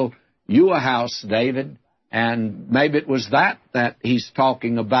build you a house, David. And maybe it was that he's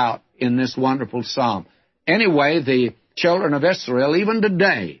talking about in this wonderful psalm. Anyway, the children of Israel, even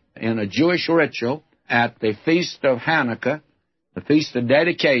today, in a Jewish ritual at the Feast of Hanukkah, the Feast of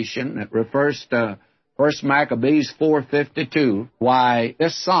Dedication, it refers to 1 Maccabees 4:52, why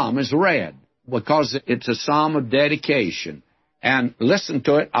this psalm is read, because it's a psalm of dedication. And listen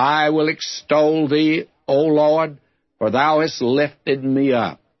to it. I will extol thee, O Lord, for thou hast lifted me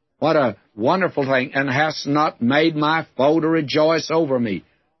up. What a wonderful thing. And hast not made my foe to rejoice over me.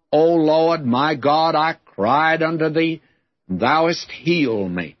 O Lord, my God, I cried unto thee, and thou hast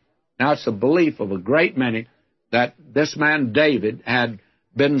healed me. Now, it's the belief of a great many that this man David had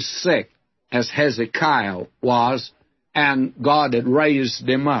been sick, as Hezekiah was, and God had raised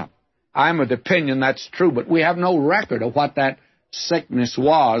him up. I'm of the opinion that's true, but we have no record of what that sickness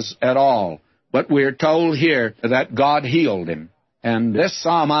was at all. But we're told here that God healed him. And this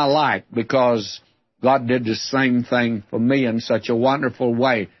psalm I like because God did the same thing for me in such a wonderful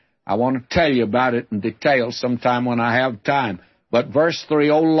way. I want to tell you about it in detail sometime when I have time. But verse 3,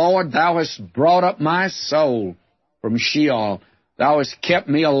 O Lord, thou hast brought up my soul from Sheol. Thou hast kept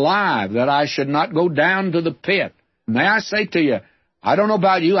me alive, that I should not go down to the pit. May I say to you, I don't know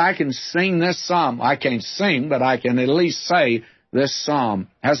about you, I can sing this psalm. I can't sing, but I can at least say this psalm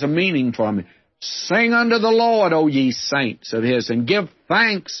has a meaning for me. Sing unto the Lord, O ye saints of his, and give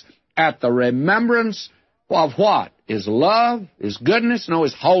thanks at the remembrance of what? His love, his goodness, no,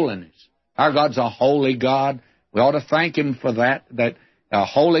 his holiness. Our God's a holy God. We ought to thank him for that a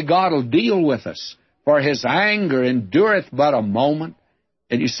holy God will deal with us. For his anger endureth but a moment.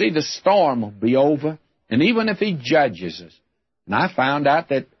 And you see, the storm will be over. And even if he judges us. And I found out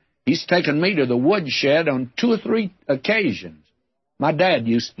that he's taken me to the woodshed on 2 or 3 occasions. My dad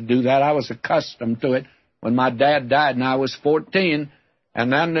used to do that. I was accustomed to it when my dad died and I was 14.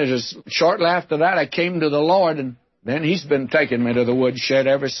 And then just shortly after that, I came to the Lord, and then he's been taking me to the woodshed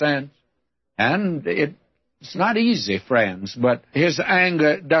ever since. And it's not easy, friends, but his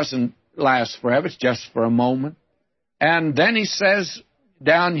anger doesn't last forever. It's just for a moment. And then he says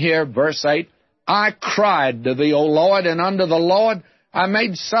down here, verse 8, I cried to thee, O Lord, and unto the Lord I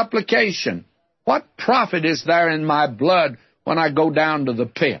made supplication. What profit is there in my blood when I go down to the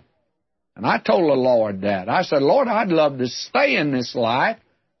pit? And I told the Lord that. I said, Lord, I'd love to stay in this life.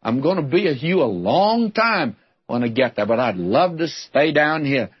 I'm going to be with you a long time when I get there, but I'd love to stay down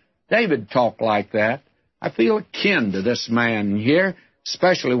here. David talked like that. I feel akin to this man here,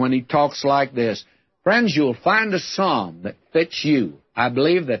 especially when he talks like this. Friends, you'll find a psalm that fits you. I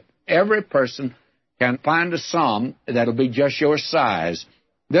believe that every person can find a psalm that'll be just your size.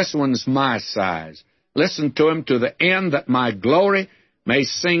 This one's my size. Listen to him to the end, that my glory may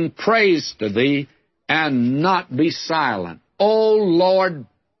sing praise to thee and not be silent. O Lord,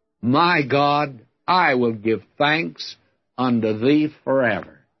 my God, I will give thanks unto thee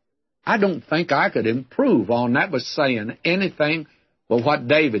forever. I don't think I could improve on that by saying anything but what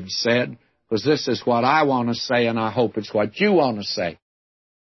David said, because this is what I want to say, and I hope it's what you want to say.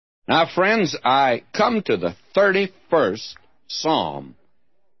 Now, friends, I come to the 31st Psalm,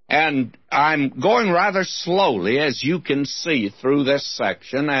 and I'm going rather slowly, as you can see through this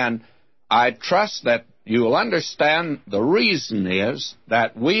section, and I trust that you'll understand the reason is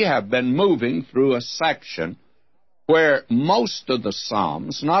that we have been moving through a section where most of the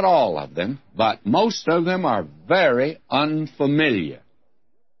Psalms, not all of them, but most of them are very unfamiliar.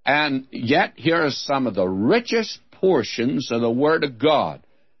 And yet, here are some of the richest portions of the Word of God.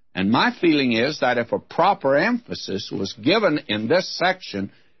 And my feeling is that if a proper emphasis was given in this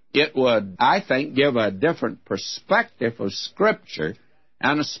section, it would, I think, give a different perspective of Scripture,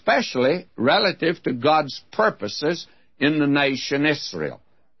 and especially relative to God's purposes in the nation Israel.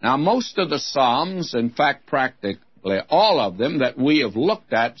 Now, most of the Psalms, in fact, practically all of them that we have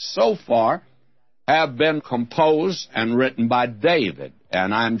looked at so far, have been composed and written by David.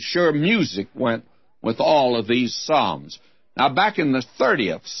 And I'm sure music went with all of these Psalms. Now, back in the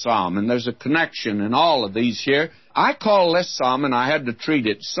 30th Psalm, and there's a connection in all of these here, I call this Psalm, and I had to treat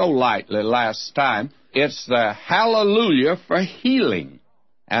it so lightly last time, it's the Hallelujah for Healing.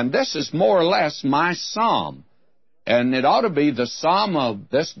 And this is more or less my Psalm. And it ought to be the Psalm of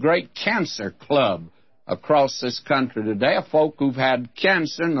this great cancer club across this country today, of folk who've had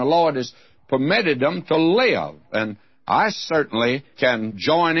cancer, and the Lord has permitted them to live. And I certainly can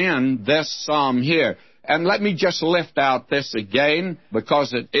join in this Psalm here. And let me just lift out this again,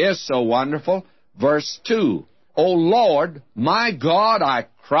 because it is so wonderful. Verse 2, O Lord, my God, I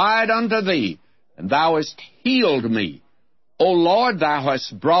cried unto thee, and thou hast healed me. O Lord, thou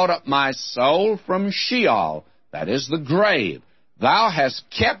hast brought up my soul from Sheol, that is the grave. Thou hast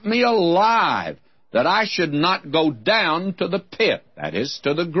kept me alive, that I should not go down to the pit, that is,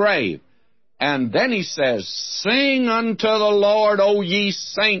 to the grave. And then he says, Sing unto the Lord, O ye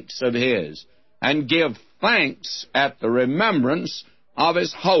saints of his, and give thanks at the remembrance of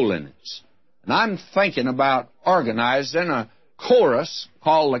his holiness. And I'm thinking about organizing a chorus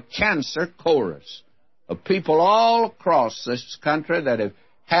called the Cancer Chorus of people all across this country that have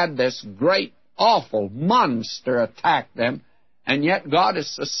had this great, awful monster attack them, and yet God has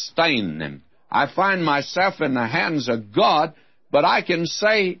sustained them. I find myself in the hands of God, but I can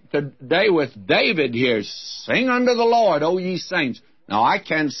say today with David here, Sing unto the Lord, O ye saints. Now, I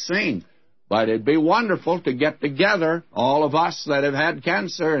can't sing, but it'd be wonderful to get together, all of us that have had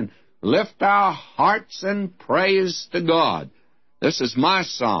cancer, and lift our hearts in praise to God. This is my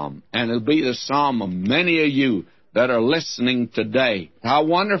psalm, and it'll be the psalm of many of you that are listening today. How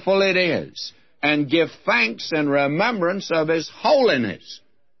wonderful it is. And give thanks in remembrance of his holiness.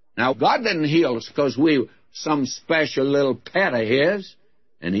 Now, God didn't heal us because we were some special little pet of his.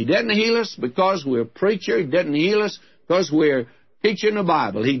 And he didn't heal us because we're a preacher. He didn't heal us because we're teaching the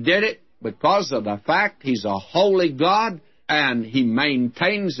Bible. He did it because of the fact he's a holy God, and he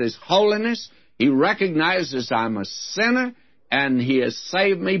maintains his holiness. He recognizes I'm a sinner, and he has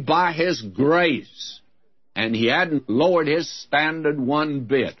saved me by his grace. And he hadn't lowered his standard one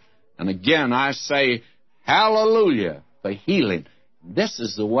bit. And again, I say, hallelujah for healing. This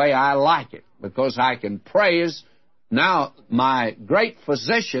is the way I like it, because I can praise now my great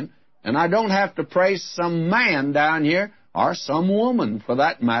physician, and I don't have to praise some man down here, or some woman for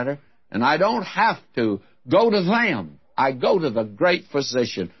that matter, and I don't have to go to them. I go to the great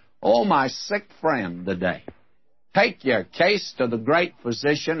physician. Oh, my sick friend today. Take your case to the great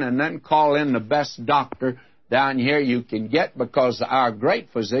physician and then call in the best doctor down here you can get, because our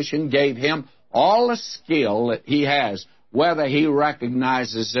great physician gave him all the skill that he has, whether he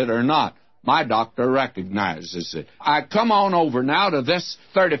recognizes it or not. My doctor recognizes it. I come on over now to this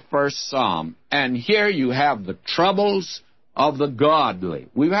 31st Psalm, and here you have the troubles of the godly.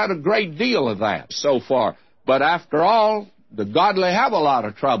 We've had a great deal of that so far, but after all, the godly have a lot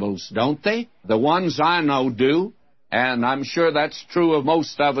of troubles, don't they? The ones I know do, and I'm sure that's true of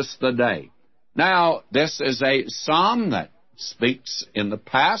most of us today. Now, this is a psalm that speaks in the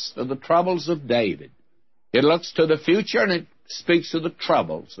past of the troubles of David. It looks to the future, and it speaks of the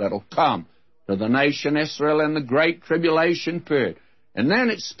troubles that'll come to the nation Israel in the great tribulation period. And then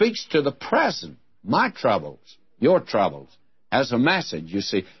it speaks to the present, my troubles, your troubles, as a message, you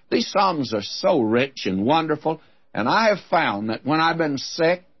see. These psalms are so rich and wonderful, and I have found that when I've been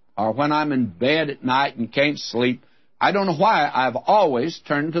sick or when I'm in bed at night and can't sleep, I don't know why I've always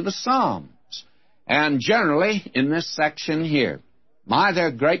turned to the Psalms. And generally, in this section here, they're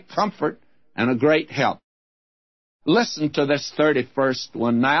a great comfort and a great help. Listen to this 31st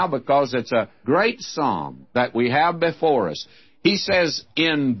one now, because it's a great psalm that we have before us. He says,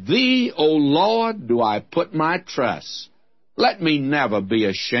 In thee, O Lord, do I put my trust. Let me never be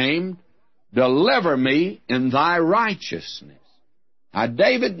ashamed. Deliver me in thy righteousness. Now,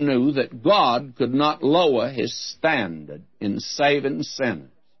 David knew that God could not lower his standard in saving sinners,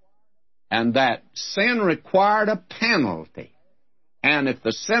 and that sin required a penalty. And if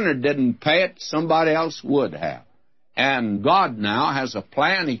the sinner didn't pay it, somebody else would have. And God now has a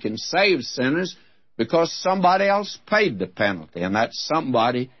plan. He can save sinners because somebody else paid the penalty, and that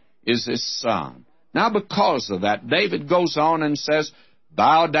somebody is his Son. Now, because of that, David goes on and says,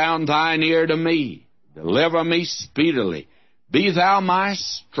 Bow down thine ear to me, deliver me speedily. Be thou my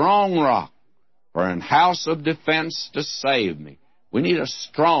strong rock, for an house of defense to save me. We need a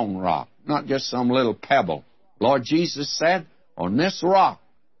strong rock, not just some little pebble. Lord Jesus said, On this rock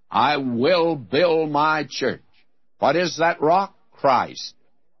I will build my church. What is that rock? Christ.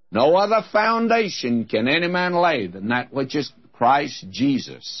 No other foundation can any man lay than that which is Christ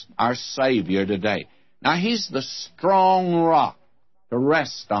Jesus, our Savior today. Now, He's the strong rock to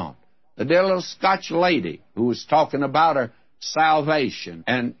rest on. The dear little Scotch lady who was talking about her salvation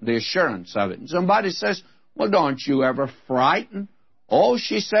and the assurance of it. And somebody says, Well, don't you ever frighten? Oh,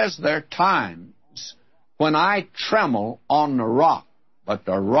 she says, there are times when I tremble on the rock, but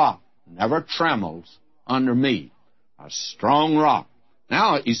the rock never trembles under me. A strong rock.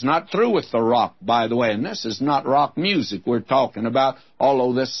 Now, he's not through with the rock, by the way, and this is not rock music we're talking about,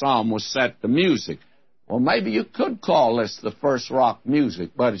 although this psalm was set to music. Well, maybe you could call this the first rock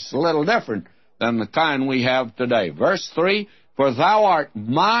music, but it's a little different than the kind we have today. Verse 3, For thou art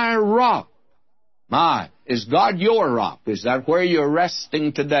my rock. Is God your rock? Is that where you're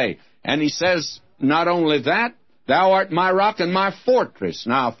resting today? And he says, not only that Thou art my rock and my fortress.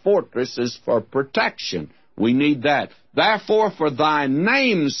 Now, a fortress is for protection. We need that. Therefore, for thy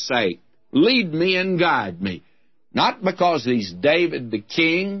name's sake, lead me and guide me. Not because he's David the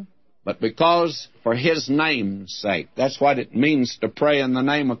king, but because for his name's sake. That's what it means to pray in the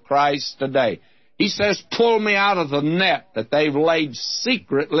name of Christ today. He says, pull me out of the net that they've laid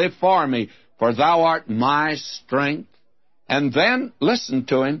secretly for me, for thou art my strength. And then, listen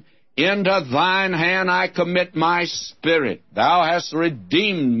to him, into thine hand I commit my spirit. Thou hast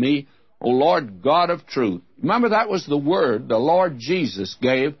redeemed me, O Lord God of truth. Remember, that was the word the Lord Jesus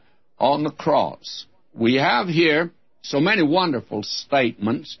gave on the cross. We have here so many wonderful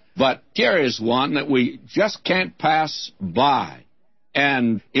statements, but here is one that we just can't pass by.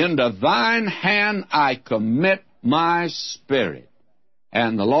 And into thine hand I commit my spirit.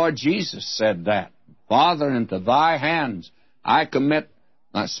 And the Lord Jesus said that. Father, into thy hands I commit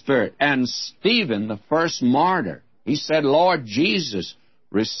my spirit. And Stephen, the first martyr, he said, Lord Jesus,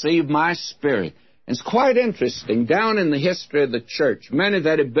 receive my spirit. It's quite interesting. Down in the history of the church, many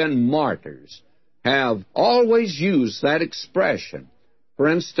that have been martyrs have always used that expression. For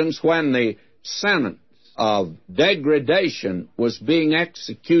instance, when the sentence of degradation was being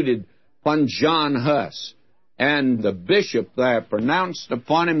executed upon John Huss, and the bishop there pronounced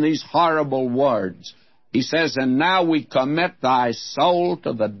upon him these horrible words. He says, and now we commit thy soul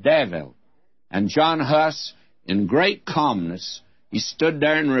to the devil. And John Huss, in great calmness, he stood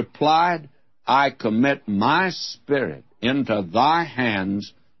there and replied, I commit my spirit into thy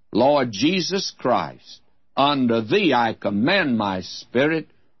hands, Lord Jesus Christ. Unto thee I commend my spirit,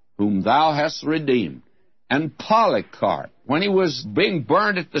 whom thou hast redeemed. And Polycarp, when he was being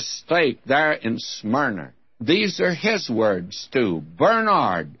burned at the stake there in Smyrna, these are his words too.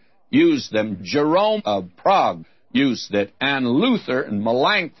 Bernard used them. Jerome of Prague used it. And Luther and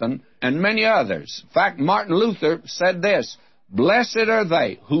Melanchthon and many others. In fact, Martin Luther said this, blessed are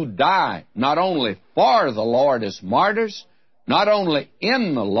they who die not only for the Lord as martyrs, not only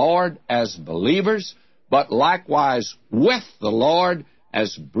in the Lord as believers, but likewise with the Lord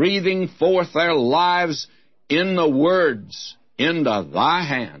as breathing forth their lives in the words, into thy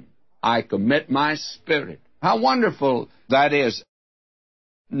hand I commit my spirit. How wonderful that is.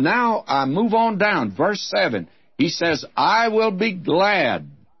 Now I move on down. Verse 7, he says, I will be glad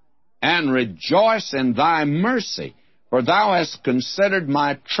and rejoice in thy mercy, for thou hast considered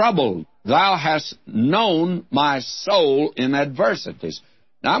my trouble. Thou hast known my soul in adversities.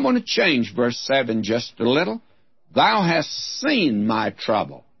 Now I'm going to change verse 7 just a little. Thou hast seen my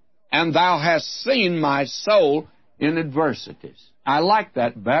trouble, and thou hast seen my soul in adversities. I like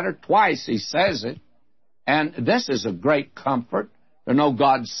that better. Twice he says it. And this is a great comfort to know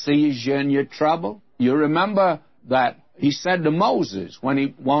God sees you in your trouble. You remember that he said to Moses when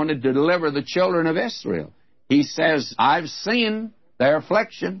he wanted to deliver the children of Israel, he says, I've seen their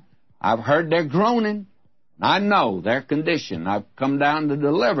affliction. I've heard their groaning. I know their condition. I've come down to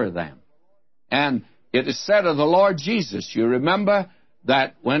deliver them. And it is said of the Lord Jesus, you remember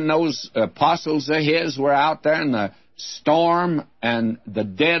that when those apostles of his were out there in the storm and the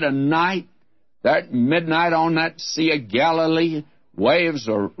dead of night, that midnight on that Sea of Galilee, waves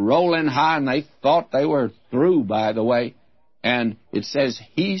are rolling high, and they thought they were through, by the way. And it says,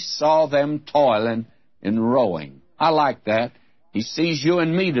 he saw them toiling and rowing. I like that. He sees you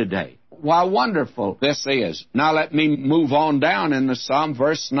and me today. How wonderful this is. Now let me move on down in the Psalm,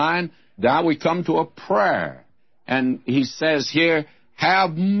 verse 9. Now we come to a prayer. And he says here,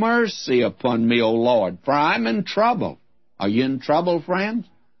 have mercy upon me, O Lord, for I'm in trouble. Are you in trouble, friends?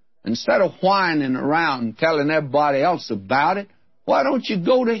 Instead of whining around and telling everybody else about it, why don't you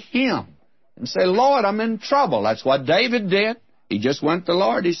go to him and say, Lord, I'm in trouble. That's what David did. He just went to the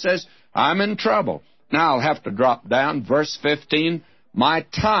Lord. He says, I'm in trouble. Now I'll have to drop down. Verse 15, my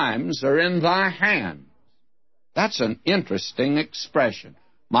times are in thy hand. That's an interesting expression.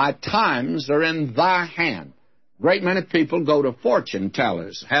 My times are in thy hand. Great many people go to fortune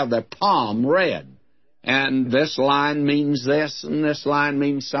tellers, have their palm read. And this line means this, and this line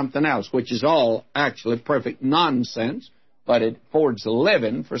means something else, which is all actually perfect nonsense, but it affords a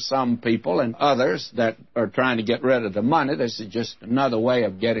living for some people and others that are trying to get rid of the money. This is just another way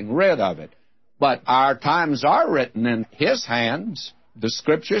of getting rid of it. But our times are written in his hands. The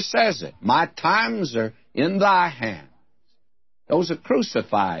Scripture says it. My times are in thy hands. Those are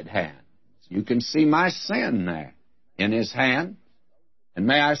crucified hands. You can see my sin there in his hand. And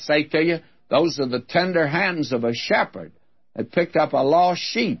may I say to you, those are the tender hands of a shepherd that picked up a lost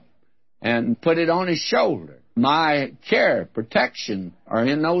sheep and put it on his shoulder. My care, protection are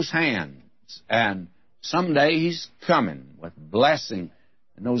in those hands. And someday he's coming with blessing,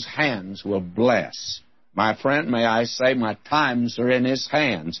 and those hands will bless. My friend, may I say, my times are in His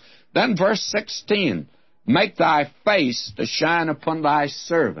hands. Then verse 16, make thy face to shine upon thy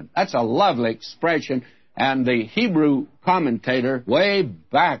servant. That's a lovely expression. And the Hebrew commentator, way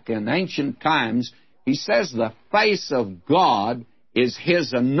back in ancient times, he says the face of God is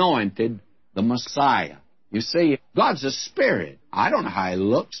His anointed, the Messiah. You see, God's a spirit. I don't know how He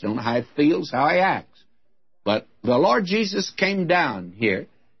looks, don't know how He feels, how He acts. But the Lord Jesus came down here,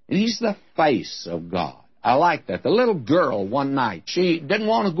 and He's the face of God. I like that. The little girl one night, she didn't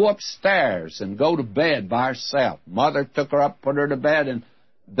want to go upstairs and go to bed by herself. Mother took her up, put her to bed, and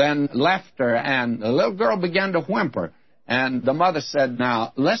then left her, and the little girl began to whimper. And the mother said,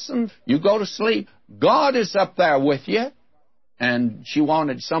 now, listen, you go to sleep. God is up there with you. And she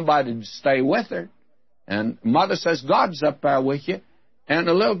wanted somebody to stay with her. And mother says, God's up there with you. And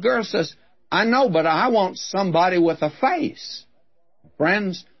the little girl says, I know, but I want somebody with a face.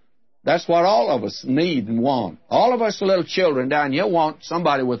 Friends, that's what all of us need and want. All of us little children down here want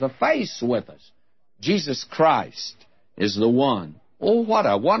somebody with a face with us. Jesus Christ is the one. Oh, what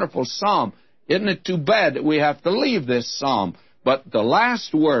a wonderful psalm. Isn't it too bad that we have to leave this psalm? But the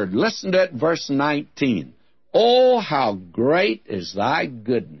last word, listen to it, verse 19. Oh, how great is thy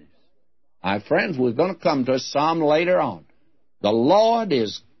goodness. My friends, we're going to come to a psalm later on. The Lord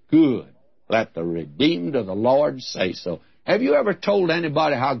is good. Let the redeemed of the Lord say so. Have you ever told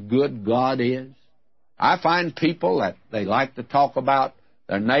anybody how good God is? I find people that they like to talk about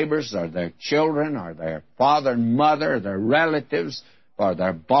their neighbors or their children or their father and mother or their relatives or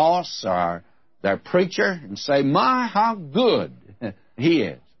their boss or their preacher and say, my, how good He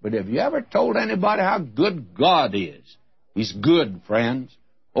is. But have you ever told anybody how good God is? He's good, friends.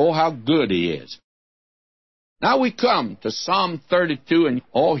 Oh, how good He is. Now we come to Psalm 32,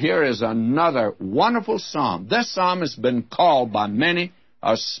 and here is another wonderful psalm. This psalm has been called by many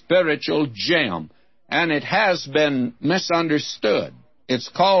a spiritual gem, and it has been misunderstood. It's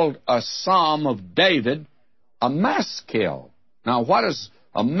called a Psalm of David, a maskil. Now, what is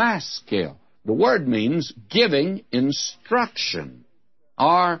a maskil? The word means giving instruction,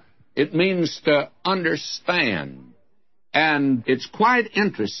 or it means to understand. And it's quite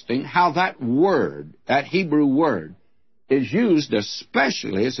interesting how that word, that Hebrew word, is used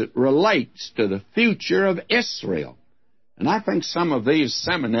especially as it relates to the future of Israel. And I think some of these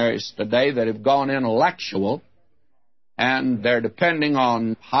seminaries today that have gone intellectual, and they're depending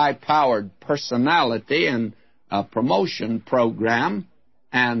on high-powered personality and a promotion program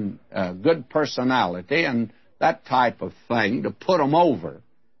and good personality and that type of thing to put them over,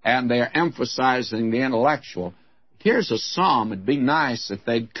 and they're emphasizing the intellectual. Here's a psalm it'd be nice if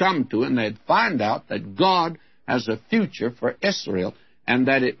they'd come to and they'd find out that God has a future for Israel and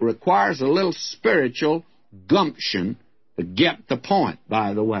that it requires a little spiritual gumption to get the point,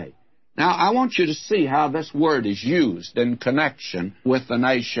 by the way. Now, I want you to see how this word is used in connection with the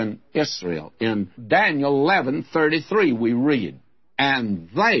nation Israel. In Daniel 11:33 we read, and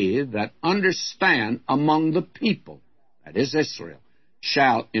they that understand among the people, that is Israel,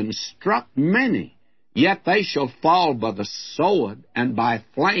 shall instruct many. Yet they shall fall by the sword, and by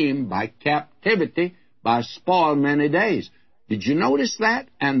flame, by captivity, by spoil many days. Did you notice that?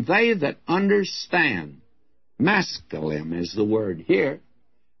 And they that understand. Masculine is the word here.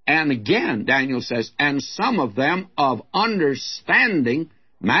 And again, Daniel says, and some of them of understanding,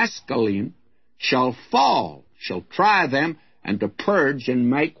 masculine, shall fall, shall try them, and to purge and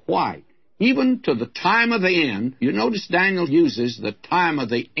make white. Even to the time of the end. You notice Daniel uses the time of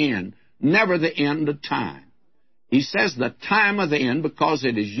the end, never the end of time. He says the time of the end because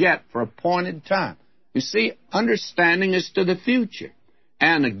it is yet for appointed time. You see, understanding is to the future.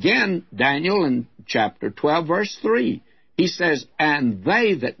 And again, Daniel in chapter 12, verse 3, he says, and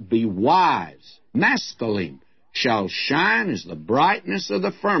they that be wise, masculine, shall shine as the brightness of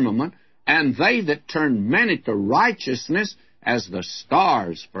the firmament, and they that turn many to righteousness as the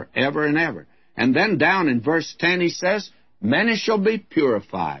stars forever and ever. And then down in verse 10 he says, many shall be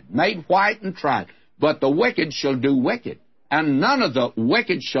purified, made white and tried, but the wicked shall do wicked. And none of the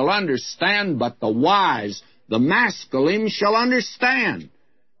wicked shall understand, but the wise, the masculine, shall understand.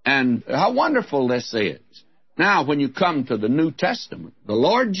 And how wonderful this is. Now, when you come to the New Testament, the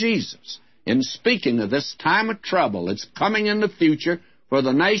Lord Jesus, in speaking of this time of trouble, it's coming in the future for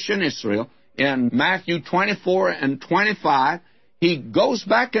the nation Israel, in Matthew 24 and 25, he goes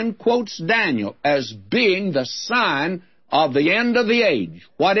back and quotes Daniel as being the sign of the end of the age.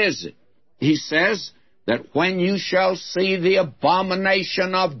 What is it? He says that when you shall see the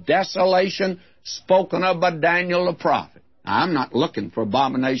abomination of desolation spoken of by Daniel the prophet. I'm not looking for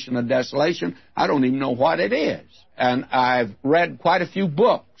abomination of desolation. I don't even know what it is. And I've read quite a few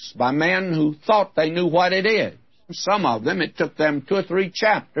books by men who thought they knew what it is. Some of them, it took them 2 or 3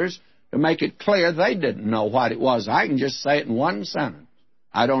 chapters to make it clear they didn't know what it was. I can just say it in one sentence.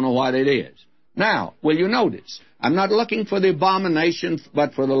 I don't know what it is. Now, will you notice? I'm not looking for the abomination,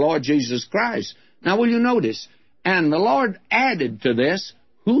 but for the Lord Jesus Christ. Now, will you notice? And the Lord added to this,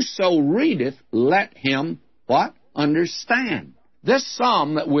 whoso readeth, let him, what? Understand. This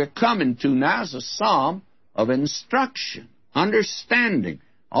psalm that we're coming to now is a psalm of instruction, understanding.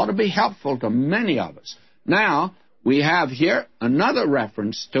 Ought to be helpful to many of us. Now, we have here another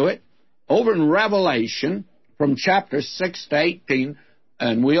reference to it over in Revelation from chapter 6 to 18,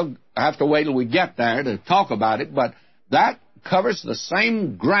 and we'll have to wait till we get there to talk about it, but that covers the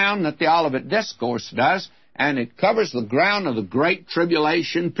same ground that the Olivet Discourse does, and it covers the ground of the Great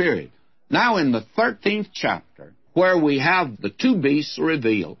Tribulation period. Now, in the 13th chapter, where we have the 2 beasts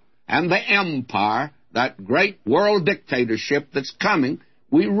revealed, and the empire, that great world dictatorship that's coming,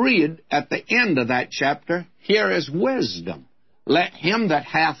 we read at the end of that chapter, here is wisdom. Let him that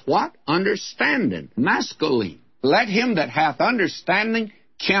hath what? Understanding. Masculine. Let him that hath understanding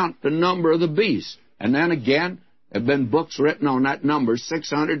count the number of the beast. And then again, there have been books written on that number,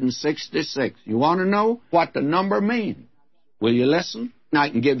 666. You want to know what the number means? Will you listen? I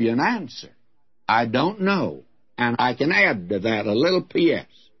can give you an answer. I don't know. And I can add to that a little P.S.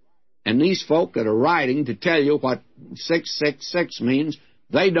 And these folk that are writing to tell you what 666 means,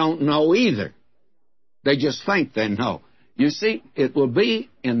 they don't know either. They just think they know. You see, it will be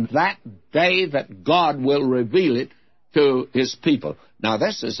in that day that God will reveal it to His people. Now,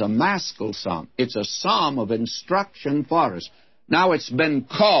 this is a maskil psalm. It's a psalm of instruction for us. Now, it's been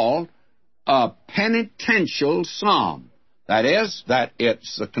called a penitential psalm. That is, that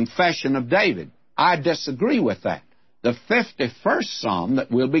it's the confession of David. I disagree with that. The 51st psalm that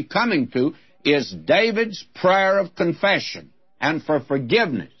we'll be coming to is David's prayer of confession and for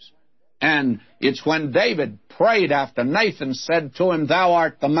forgiveness. And it's when David prayed after Nathan said to him, "Thou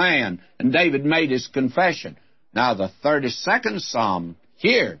art the man," and David made his confession. Now, the 32nd psalm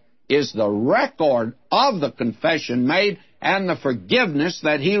here is the record of the confession made and the forgiveness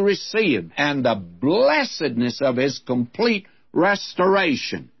that he received and the blessedness of his complete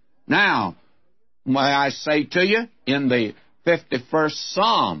restoration. Now, may I say to you, in the 51st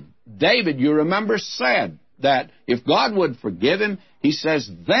Psalm, David, you remember, said that if God would forgive him, he says,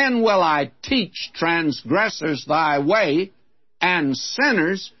 "Then will I teach transgressors thy way, and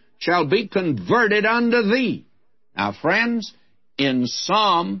sinners shall be converted unto thee." Now, friends, in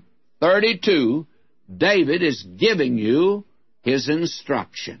Psalm 32, David is giving you his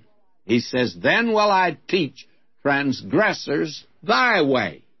instruction. He says, "Then will I teach transgressors thy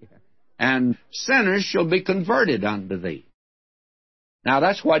way, and sinners shall be converted unto thee." Now,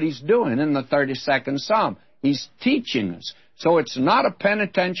 that's what he's doing in the 32nd Psalm. He's teaching us. So it's not a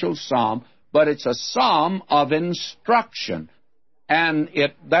penitential psalm, but it's a psalm of instruction. And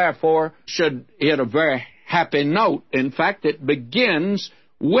it, therefore, should hit a very happy note. In fact, it begins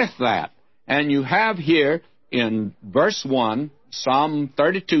with that. And you have here in verse 1, Psalm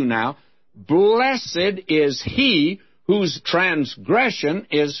 32 now, "Blessed is he whose transgression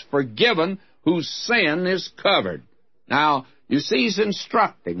is forgiven, whose sin is covered." Now, you see, he's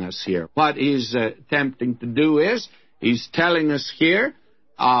instructing us here. What he's attempting to do is, he's telling us here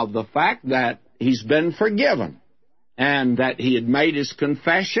of the fact that he's been forgiven, and that he had made his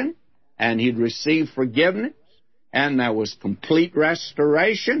confession, and he'd received forgiveness, and there was complete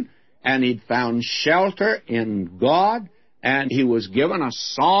restoration, and he'd found shelter in God, and he was given a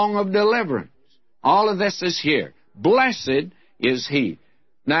song of deliverance. All of this is here. Blessed is he.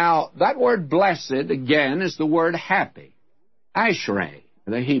 Now, that word blessed, again, is the word happy. Ashrei,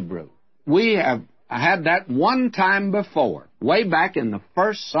 the Hebrew. We have had that one time before, way back in the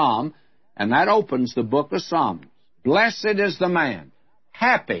first Psalm, and that opens the book of Psalms. Blessed is the man.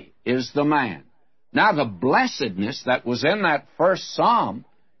 Happy is the man. Now, the blessedness that was in that first Psalm,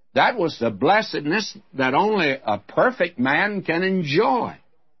 that was the blessedness that only a perfect man can enjoy.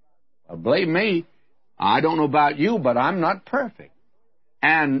 Well, believe me, I don't know about you, but I'm not perfect.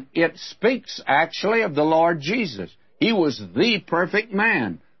 And it speaks actually of the Lord Jesus. He was the perfect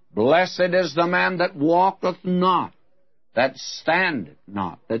man. Blessed is the man that walketh not, that standeth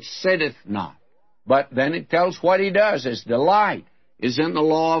not, that sitteth not. But then it tells what he does. His delight is in the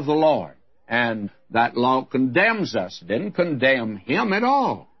law of the Lord. And that law condemns us. Didn't condemn him at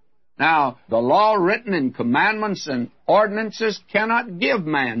all. Now, the law written in commandments and ordinances cannot give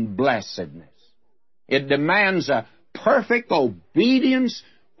man blessedness. It demands a perfect obedience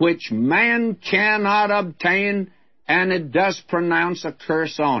which man cannot obtain, and it does pronounce a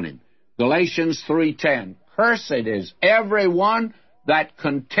curse on him. Galatians 3:10, cursed is every one that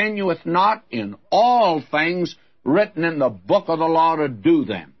continueth not in all things written in the book of the law to do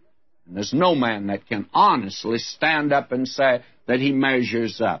them. And there's no man that can honestly stand up and say that he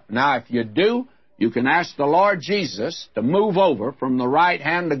measures up. Now, if you do, you can ask the Lord Jesus to move over from the right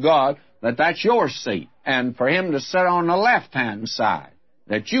hand of God, that's your seat, and for him to sit on the left-hand side,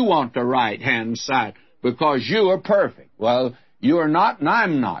 that you want the right-hand side, because you are perfect. Well, you are not, and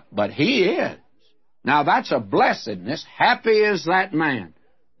I'm not, but he is. Now, that's a blessedness. Happy is that man.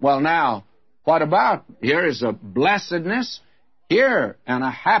 Well, now, what about? Here is a blessedness here and a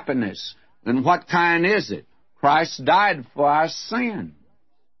happiness. And what kind is it? Christ died for our sin.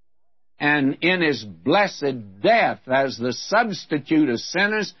 And in his blessed death as the substitute of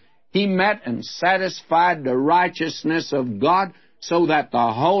sinners, he met and satisfied the righteousness of God, so that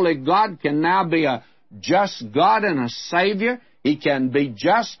the holy God can now be a just God and a Savior. He can be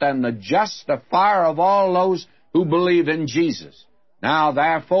just and the justifier of all those who believe in Jesus. Now,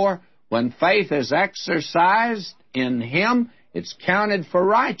 therefore, when faith is exercised in him, it's counted for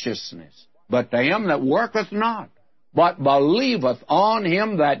righteousness. But to him that worketh not, but believeth on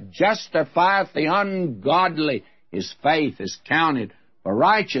him that justifieth the ungodly, his faith is counted for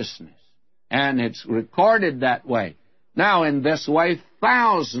righteousness. And it's recorded that way. Now, in this way,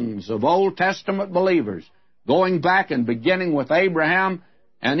 thousands of Old Testament believers, going back and beginning with Abraham,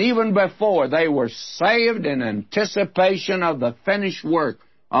 and even before, they were saved in anticipation of the finished work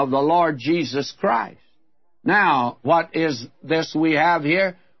of the Lord Jesus Christ. Now, what is this we have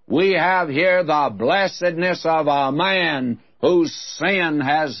here? We have here the blessedness of a man whose sin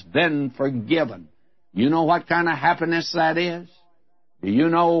has been forgiven. You know what kind of happiness that is? Do you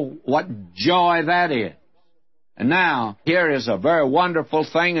know what joy that is? And now, here is a very wonderful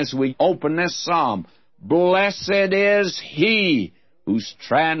thing as we open this psalm. Blessed is he whose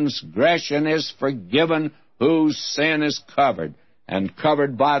transgression is forgiven, whose sin is covered, and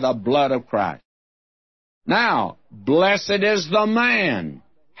covered by the blood of Christ. Now, blessed is the man,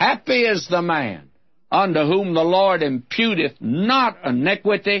 happy is the man, unto whom the Lord imputeth not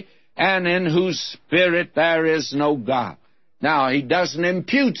iniquity, and in whose spirit there is no guile. Now, he doesn't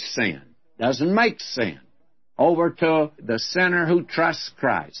impute sin, doesn't make sin over to the sinner who trusts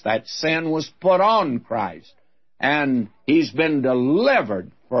Christ. That sin was put on Christ, and he's been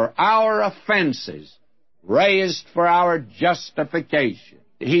delivered for our offenses, raised for our justification.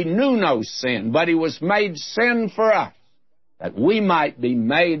 He knew no sin, but he was made sin for us, that we might be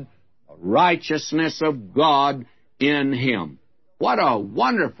made the righteousness of God in him. What a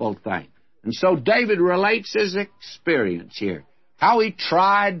wonderful thing. And so David relates his experience here, how he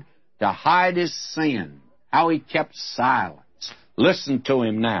tried to hide his sin, how he kept silence. Listen to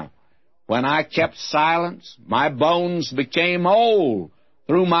him now. When I kept silence, my bones became old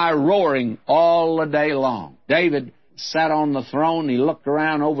through my roaring all the day long. David sat on the throne, he looked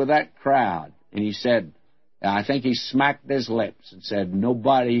around over that crowd, and he said, I think he smacked his lips and said,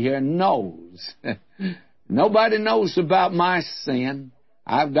 nobody here knows. Nobody knows about my sin.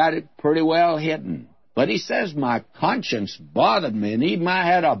 I've got it pretty well hidden. But he says, my conscience bothered me, and even I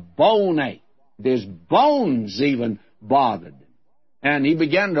had a bone ache. His bones even bothered him. And he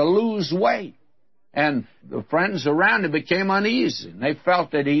began to lose weight. And the friends around him became uneasy. And they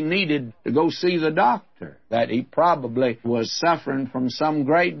felt that he needed to go see the doctor, that he probably was suffering from some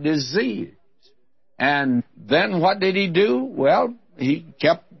great disease. And then what did he do? Well, he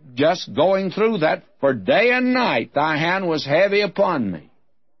kept just going through that. For day and night thy hand was heavy upon me.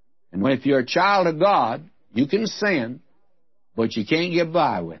 And if you're a child of God, you can sin, but you can't get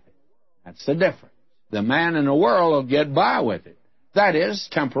by with it. That's the difference. The man in the world will get by with it. That is,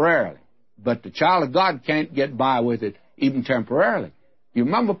 temporarily. But the child of God can't get by with it even temporarily. You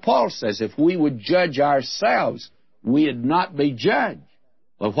remember Paul says, if we would judge ourselves, we'd not be judged.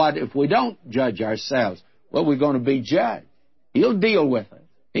 But what if we don't judge ourselves? Well, we're going to be judged. He'll deal with it.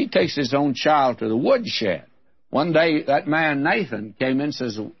 He takes his own child to the woodshed. One day, that man Nathan came in and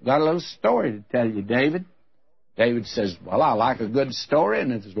says, got a little story to tell you, David. David says, well, I like a good story,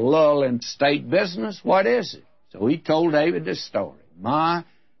 and it's a lull in state business. What is it? So he told David this story.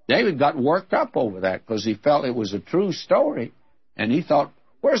 David got worked up over that because he felt it was a true story. And he thought,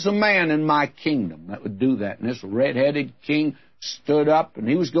 where's a man in my kingdom that would do that? And this red-headed king stood up, and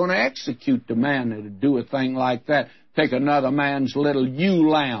he was going to execute the man that would do a thing like that. Take another man's little ewe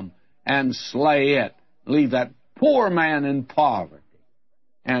lamb and slay it. Leave that poor man in poverty.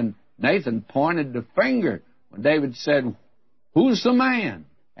 And Nathan pointed the finger when David said, who's the man?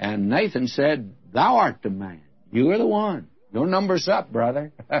 And Nathan said, thou art the man. You are the one. Your number's up,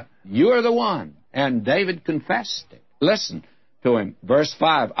 brother. You're the one. And David confessed it. Listen to him. Verse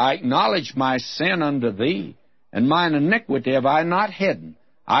 5, I acknowledge my sin unto thee, and mine iniquity have I not hidden.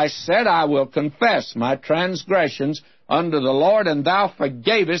 I said, I will confess my transgressions unto the Lord, and thou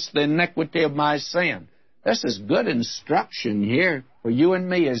forgavest the iniquity of my sin. This is good instruction here for you and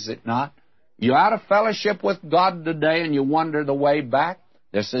me, is it not? You're out of fellowship with God today and you wonder the way back.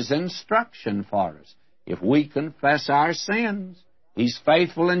 This is instruction for us. If we confess our sins, He's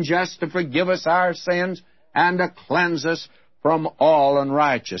faithful and just to forgive us our sins and to cleanse us from all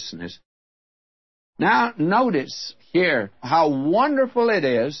unrighteousness. Now, notice here how wonderful it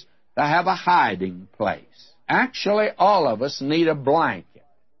is to have a hiding place. Actually, all of us need a blanket,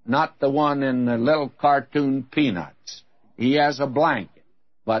 not the one in the little cartoon Peanuts. He has a blanket.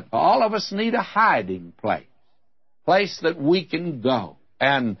 But all of us need a hiding place that we can go.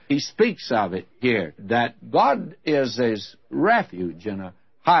 And he speaks of it here, that God is His refuge and a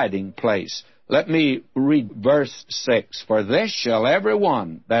hiding place. Let me read verse 6. For this shall every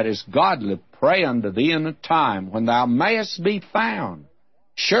one that is godly pray unto thee in a time when thou mayest be found.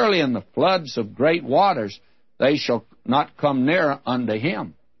 Surely in the floods of great waters they shall not come near unto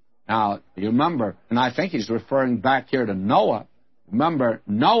him. Now, you remember, and I think he's referring back here to Noah. Remember,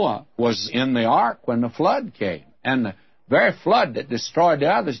 Noah was in the ark when the flood came, and the very flood that destroyed the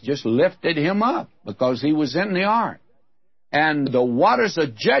others just lifted him up because he was in the ark. And the waters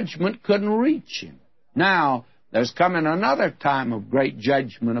of judgment couldn't reach him. Now, there's coming another time of great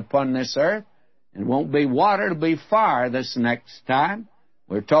judgment upon this earth. It won't be water, it'll be fire this next time.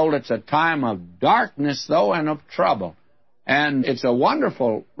 We're told it's a time of darkness, though, and of trouble. And it's a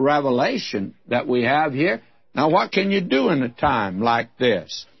wonderful revelation that we have here. Now, what can you do in a time like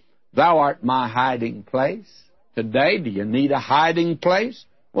this? Thou art my hiding place. Today, do you need a hiding place?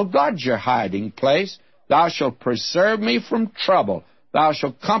 Well, God's your hiding place. Thou shalt preserve me from trouble. Thou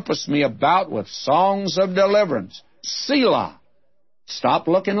shalt compass me about with songs of deliverance. Selah. Stop,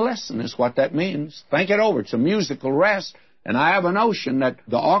 look, and listen is what that means. Think it over. It's a musical rest. And I have a notion that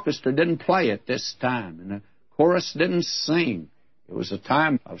the orchestra didn't play at this time, and the chorus didn't sing. It was a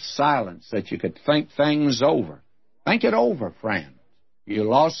time of silence that you could think things over. Think it over, friends. You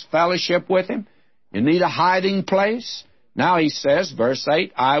lost fellowship with Him. You need a hiding place. Now he says, verse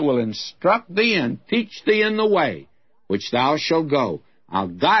 8, I will instruct thee and teach thee in the way which thou shalt go. I'll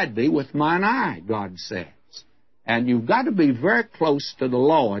guide thee with mine eye, God says. And you've got to be very close to the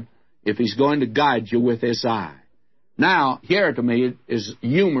Lord if He's going to guide you with His eye. Now, here to me is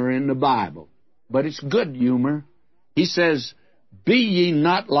humor in the Bible, but it's good humor. He says, be ye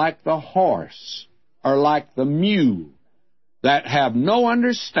not like the horse or like the mule that have no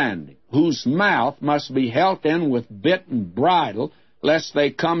understanding, whose mouth must be held in with bit and bridle, lest they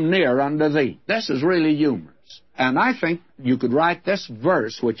come near unto thee. This is really humorous. And I think you could write this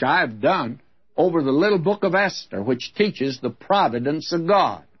verse, which I have done, over the little book of Esther, which teaches the providence of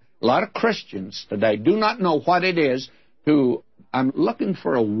God. A lot of Christians today do not know what it is to, I'm looking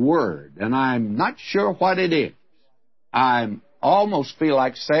for a word, and I'm not sure what it is. I almost feel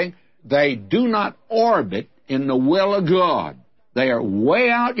like saying they do not orbit in the will of God. They are way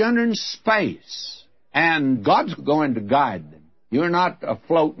out yonder in space, and God's going to guide them. You're not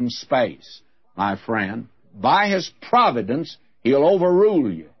afloat in space, my friend. By His providence, He'll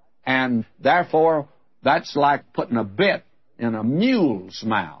overrule you. And therefore, that's like putting a bit in a mule's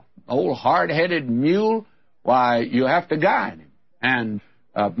mouth. Old hard-headed mule, why, you have to guide him. And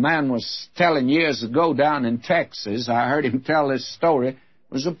a man was telling years ago down in Texas, I heard him tell this story, it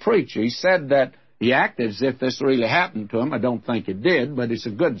was a preacher. He said that he acted as if this really happened to him. I don't think it did, but it's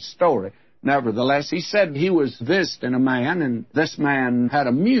a good story. Nevertheless, he said he was visiting a man, and this man had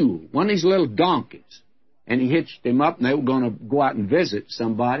a mule, one of these little donkeys. And he hitched him up, and they were going to go out and visit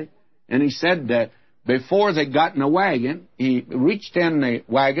somebody. And he said that before they got in the wagon, he reached in the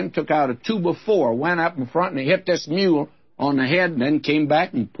wagon, took out a 2x4, went up in front, and he hit this mule on the head, and then came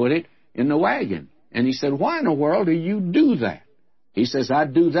back and put it in the wagon. And he said, why in the world do you do that? He says, I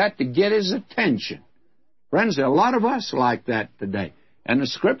do that to get his attention. Friends, there are a lot of us like that today. And the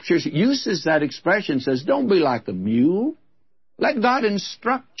Scriptures uses that expression, says, don't be like a mule. Let God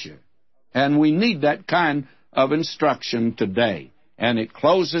instruct you. And we need that kind of instruction today. And it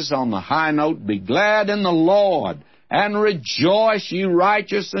closes on the high note, be glad in the Lord, and rejoice, ye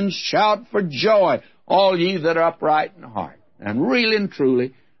righteous, and shout for joy, all ye that are upright in heart. And really and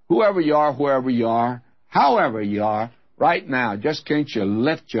truly, whoever you are, wherever you are, however you are, right now, just can't you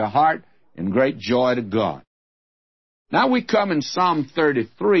lift your heart in great joy to God. Now we come in Psalm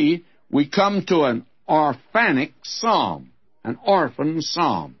 33, we come to an orphanic psalm, an orphan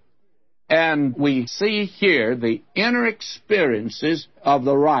psalm. And we see here the inner experiences of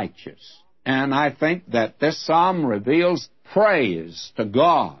the righteous. and I think that this psalm reveals praise to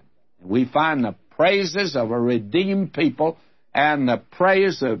God. We find the praises of a redeemed people and the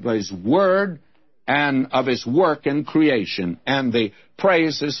praise of His Word and of His work in creation, and the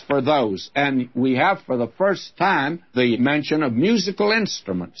praises for those. And we have for the first time the mention of musical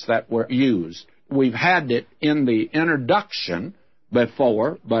instruments that were used. We've had it in the introduction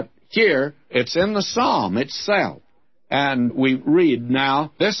before, but here it's in the psalm itself. And we read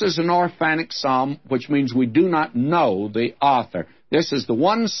now, this is an orphanic psalm, which means we do not know the author. This is the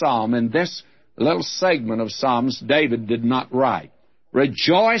one psalm in this little segment of Psalms David did not write.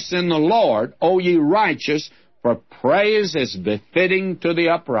 Rejoice in the Lord, O ye righteous, for praise is befitting to the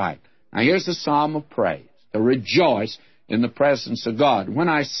upright. Now here's the psalm of praise, to rejoice in the presence of God. When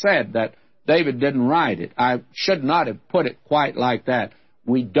I said that David didn't write it, I should not have put it quite like that.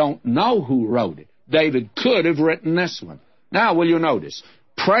 We don't know who wrote it. David could have written this one. Now, will you notice?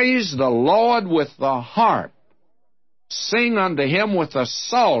 Praise the Lord with the harp. Sing unto Him with a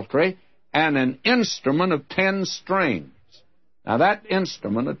psaltery and an instrument of 10 strings. Now, that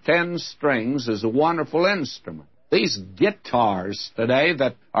instrument of 10 strings is a wonderful instrument. These guitars today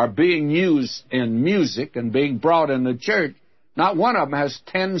that are being used in music and being brought in the church, not one of them has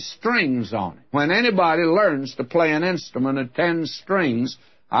 10 strings on it. When anybody learns to play an instrument of 10 strings,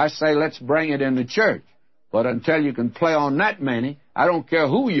 I say, let's bring it in the church. But until you can play on that many, I don't care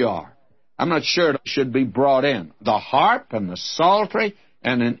who you are. I'm not sure it should be brought in. The harp and the psaltery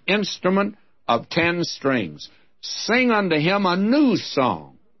and an instrument of 10 strings. Sing unto Him a new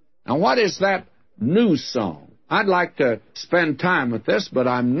song. Now, what is that new song? I'd like to spend time with this, but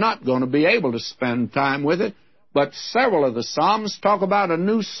I'm not going to be able to spend time with it. But several of the Psalms talk about a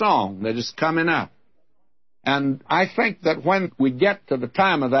new song that is coming up. And I think that when we get to the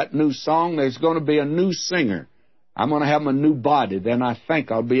time of that new song, there's going to be a new singer. I'm going to have a new body. Then I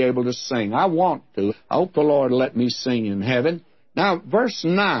think I'll be able to sing. I want to. I hope the Lord will let me sing in heaven. Now, verse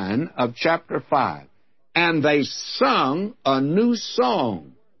 9 of chapter 5. And they sung a new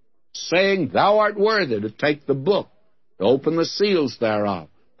song, saying, Thou art worthy to take the book, to open the seals thereof.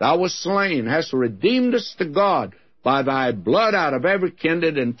 Thou wast slain, hast redeemed us to God by Thy blood out of every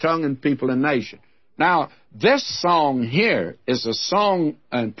kindred and tongue and people and nation. Now, this song here is a song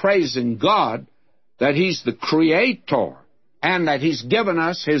praising God that He's the Creator and that He's given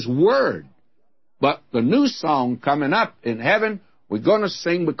us His Word. But the new song coming up in heaven, we're going to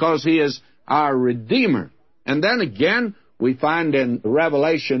sing because He is our Redeemer. And then again, we find in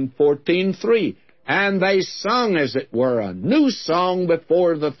Revelation 14:3, and they sung, as it were, a new song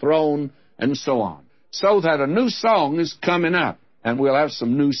before the throne, and so on. So that a new song is coming up, and we'll have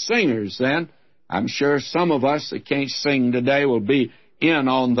some new singers then. I'm sure some of us that can't sing today will be in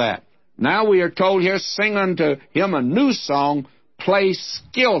on that. Now we are told here, sing unto Him a new song, play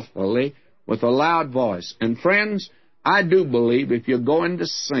skillfully with a loud voice. And friends, I do believe if you're going to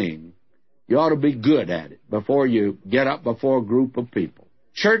sing, you ought to be good at it before you get up before a group of people.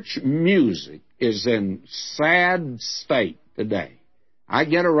 Church music is in sad state today. I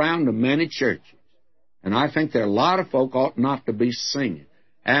get around to many churches, and I think there are a lot of folk ought not to be singing.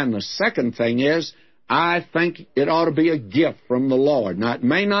 And the second thing is, I think it ought to be a gift from the Lord. Now, it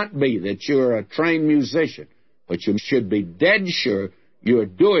may not be that you're a trained musician, but you should be dead sure you're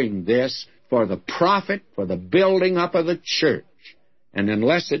doing this for the profit, for the building up of the church. And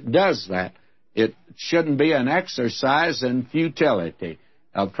unless it does that, it shouldn't be an exercise in futility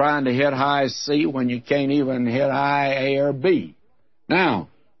of trying to hit high C when you can't even hit high A or B. Now,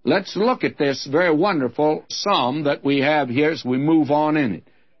 let's look at this very wonderful psalm that we have here as we move on in it.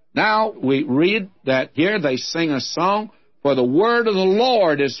 Now, we read that here they sing a song, for the word of the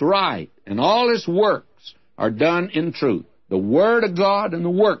Lord is right, and all His works are done in truth. The word of God and the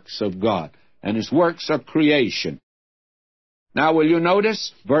works of God, and His works of creation. Now, will you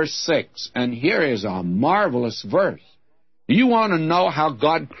notice verse 6? And here is a marvelous verse. Do you want to know how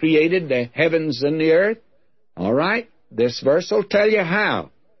God created the heavens and the earth? All right, this verse will tell you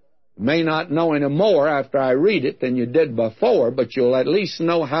how. You may not know any more after I read it than you did before, but you'll at least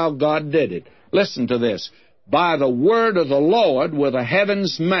know how God did it. Listen to this. By the word of the Lord were the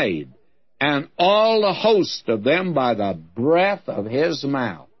heavens made, and all the host of them by the breath of His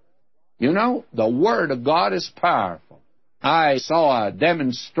mouth. You know, the word of God is powerful. I saw a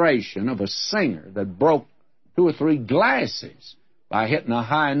demonstration of a singer that broke 2 or 3 glasses by hitting a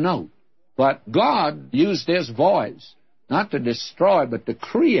high note. But God used His voice not to destroy, but to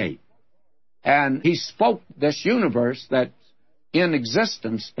create. And He spoke this universe that's in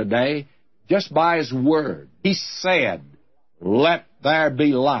existence today just by His word. He said, let there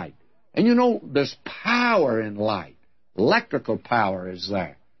be light. And you know, there's power in light. Electrical power is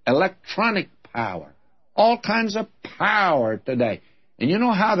there. electronic power, all kinds of power today. And you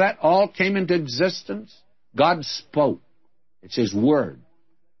know how that all came into existence? God spoke. It's His Word.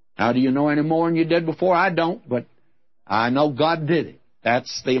 Now, do you know any more than you did before? I don't, but I know God did it.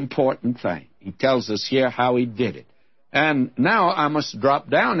 That's the important thing. He tells us here how He did it. And now I must drop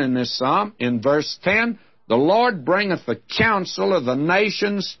down in this psalm. In verse 10, the Lord bringeth the counsel of the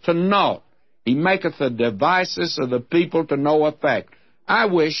nations to naught. He maketh the devices of the people to no effect. I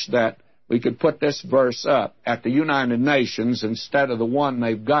wish that we could put this verse up at the United Nations instead of the one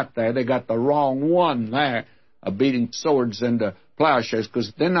they've got there. They got the wrong one there, beating swords into plowshares,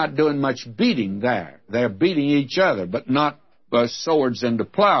 because they're not doing much beating there. They're beating each other, but not swords into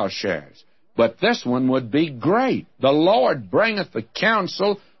plowshares. But this one would be great. The Lord bringeth the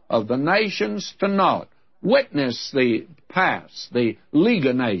counsel of the nations to naught. Witness the past, the League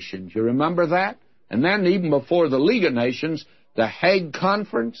of Nations. You remember that? And then even before the League of Nations, the Hague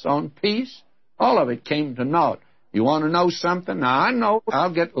Conference on Peace, all of it came to naught. You want to know something? Now, I know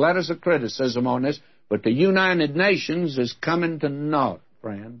I'll get letters of criticism on this, but the United Nations is coming to naught,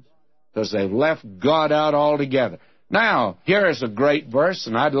 friends, because they've left God out altogether. Now, here is a great verse,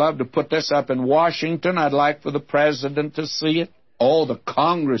 and I'd love to put this up in Washington. I'd like for the President to see it. Oh, the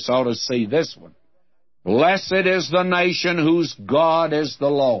Congress ought to see this one. Blessed is the nation whose God is the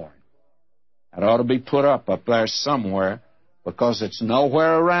Lord. That ought to be put up there somewhere, because it's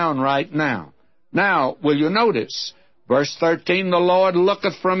nowhere around right now. Now, will you notice, verse 13, the Lord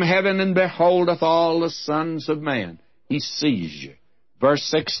looketh from heaven and beholdeth all the sons of man. He sees you. Verse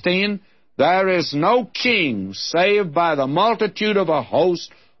 16, there is no king save by the multitude of a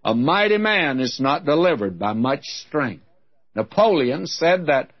host. A mighty man is not delivered by much strength. Napoleon said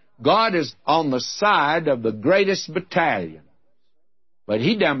that God is on the side of the greatest battalion. But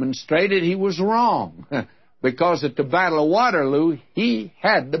he demonstrated he was wrong, because at the Battle of Waterloo, he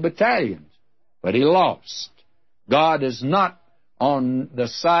had the battalions, but he lost. God is not on the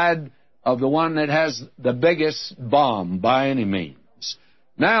side of the one that has the biggest bomb by any means.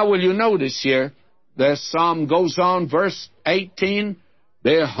 Now, will you notice here, the psalm goes on, verse 18,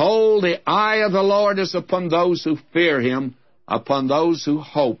 behold, the eye of the Lord is upon those who fear Him, upon those who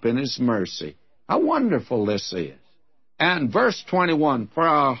hope in His mercy. How wonderful this is. And verse 21, for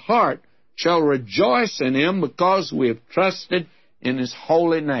our heart shall rejoice in Him because we have trusted in His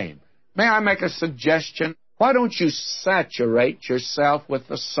holy name. May I make a suggestion? Why don't you saturate yourself with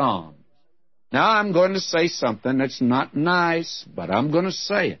the Psalms? Now, I'm going to say something that's not nice, but I'm going to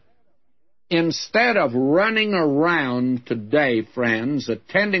say it. Instead of running around today, friends,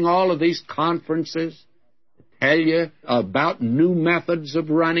 attending all of these conferences, tell you about new methods of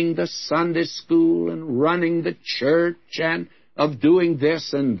running the Sunday school and running the church and of doing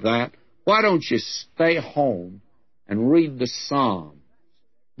this and that, why don't you stay home and read the Psalms?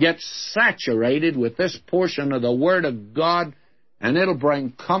 Get saturated with this portion of the Word of God, and it'll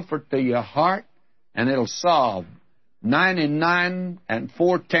bring comfort to your heart, and it'll solve 99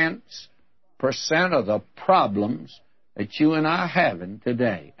 4/10% of the problems that you and I are having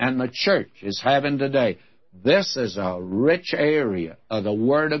today, and the church is having today. This is a rich area of the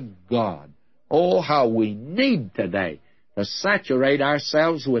Word of God. Oh, how we need today to saturate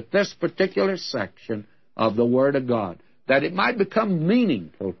ourselves with this particular section of the Word of God, that it might become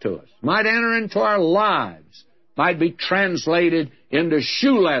meaningful to us, might enter into our lives, might be translated into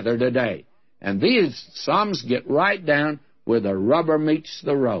shoe leather today. And these Psalms get right down where the rubber meets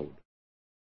the road.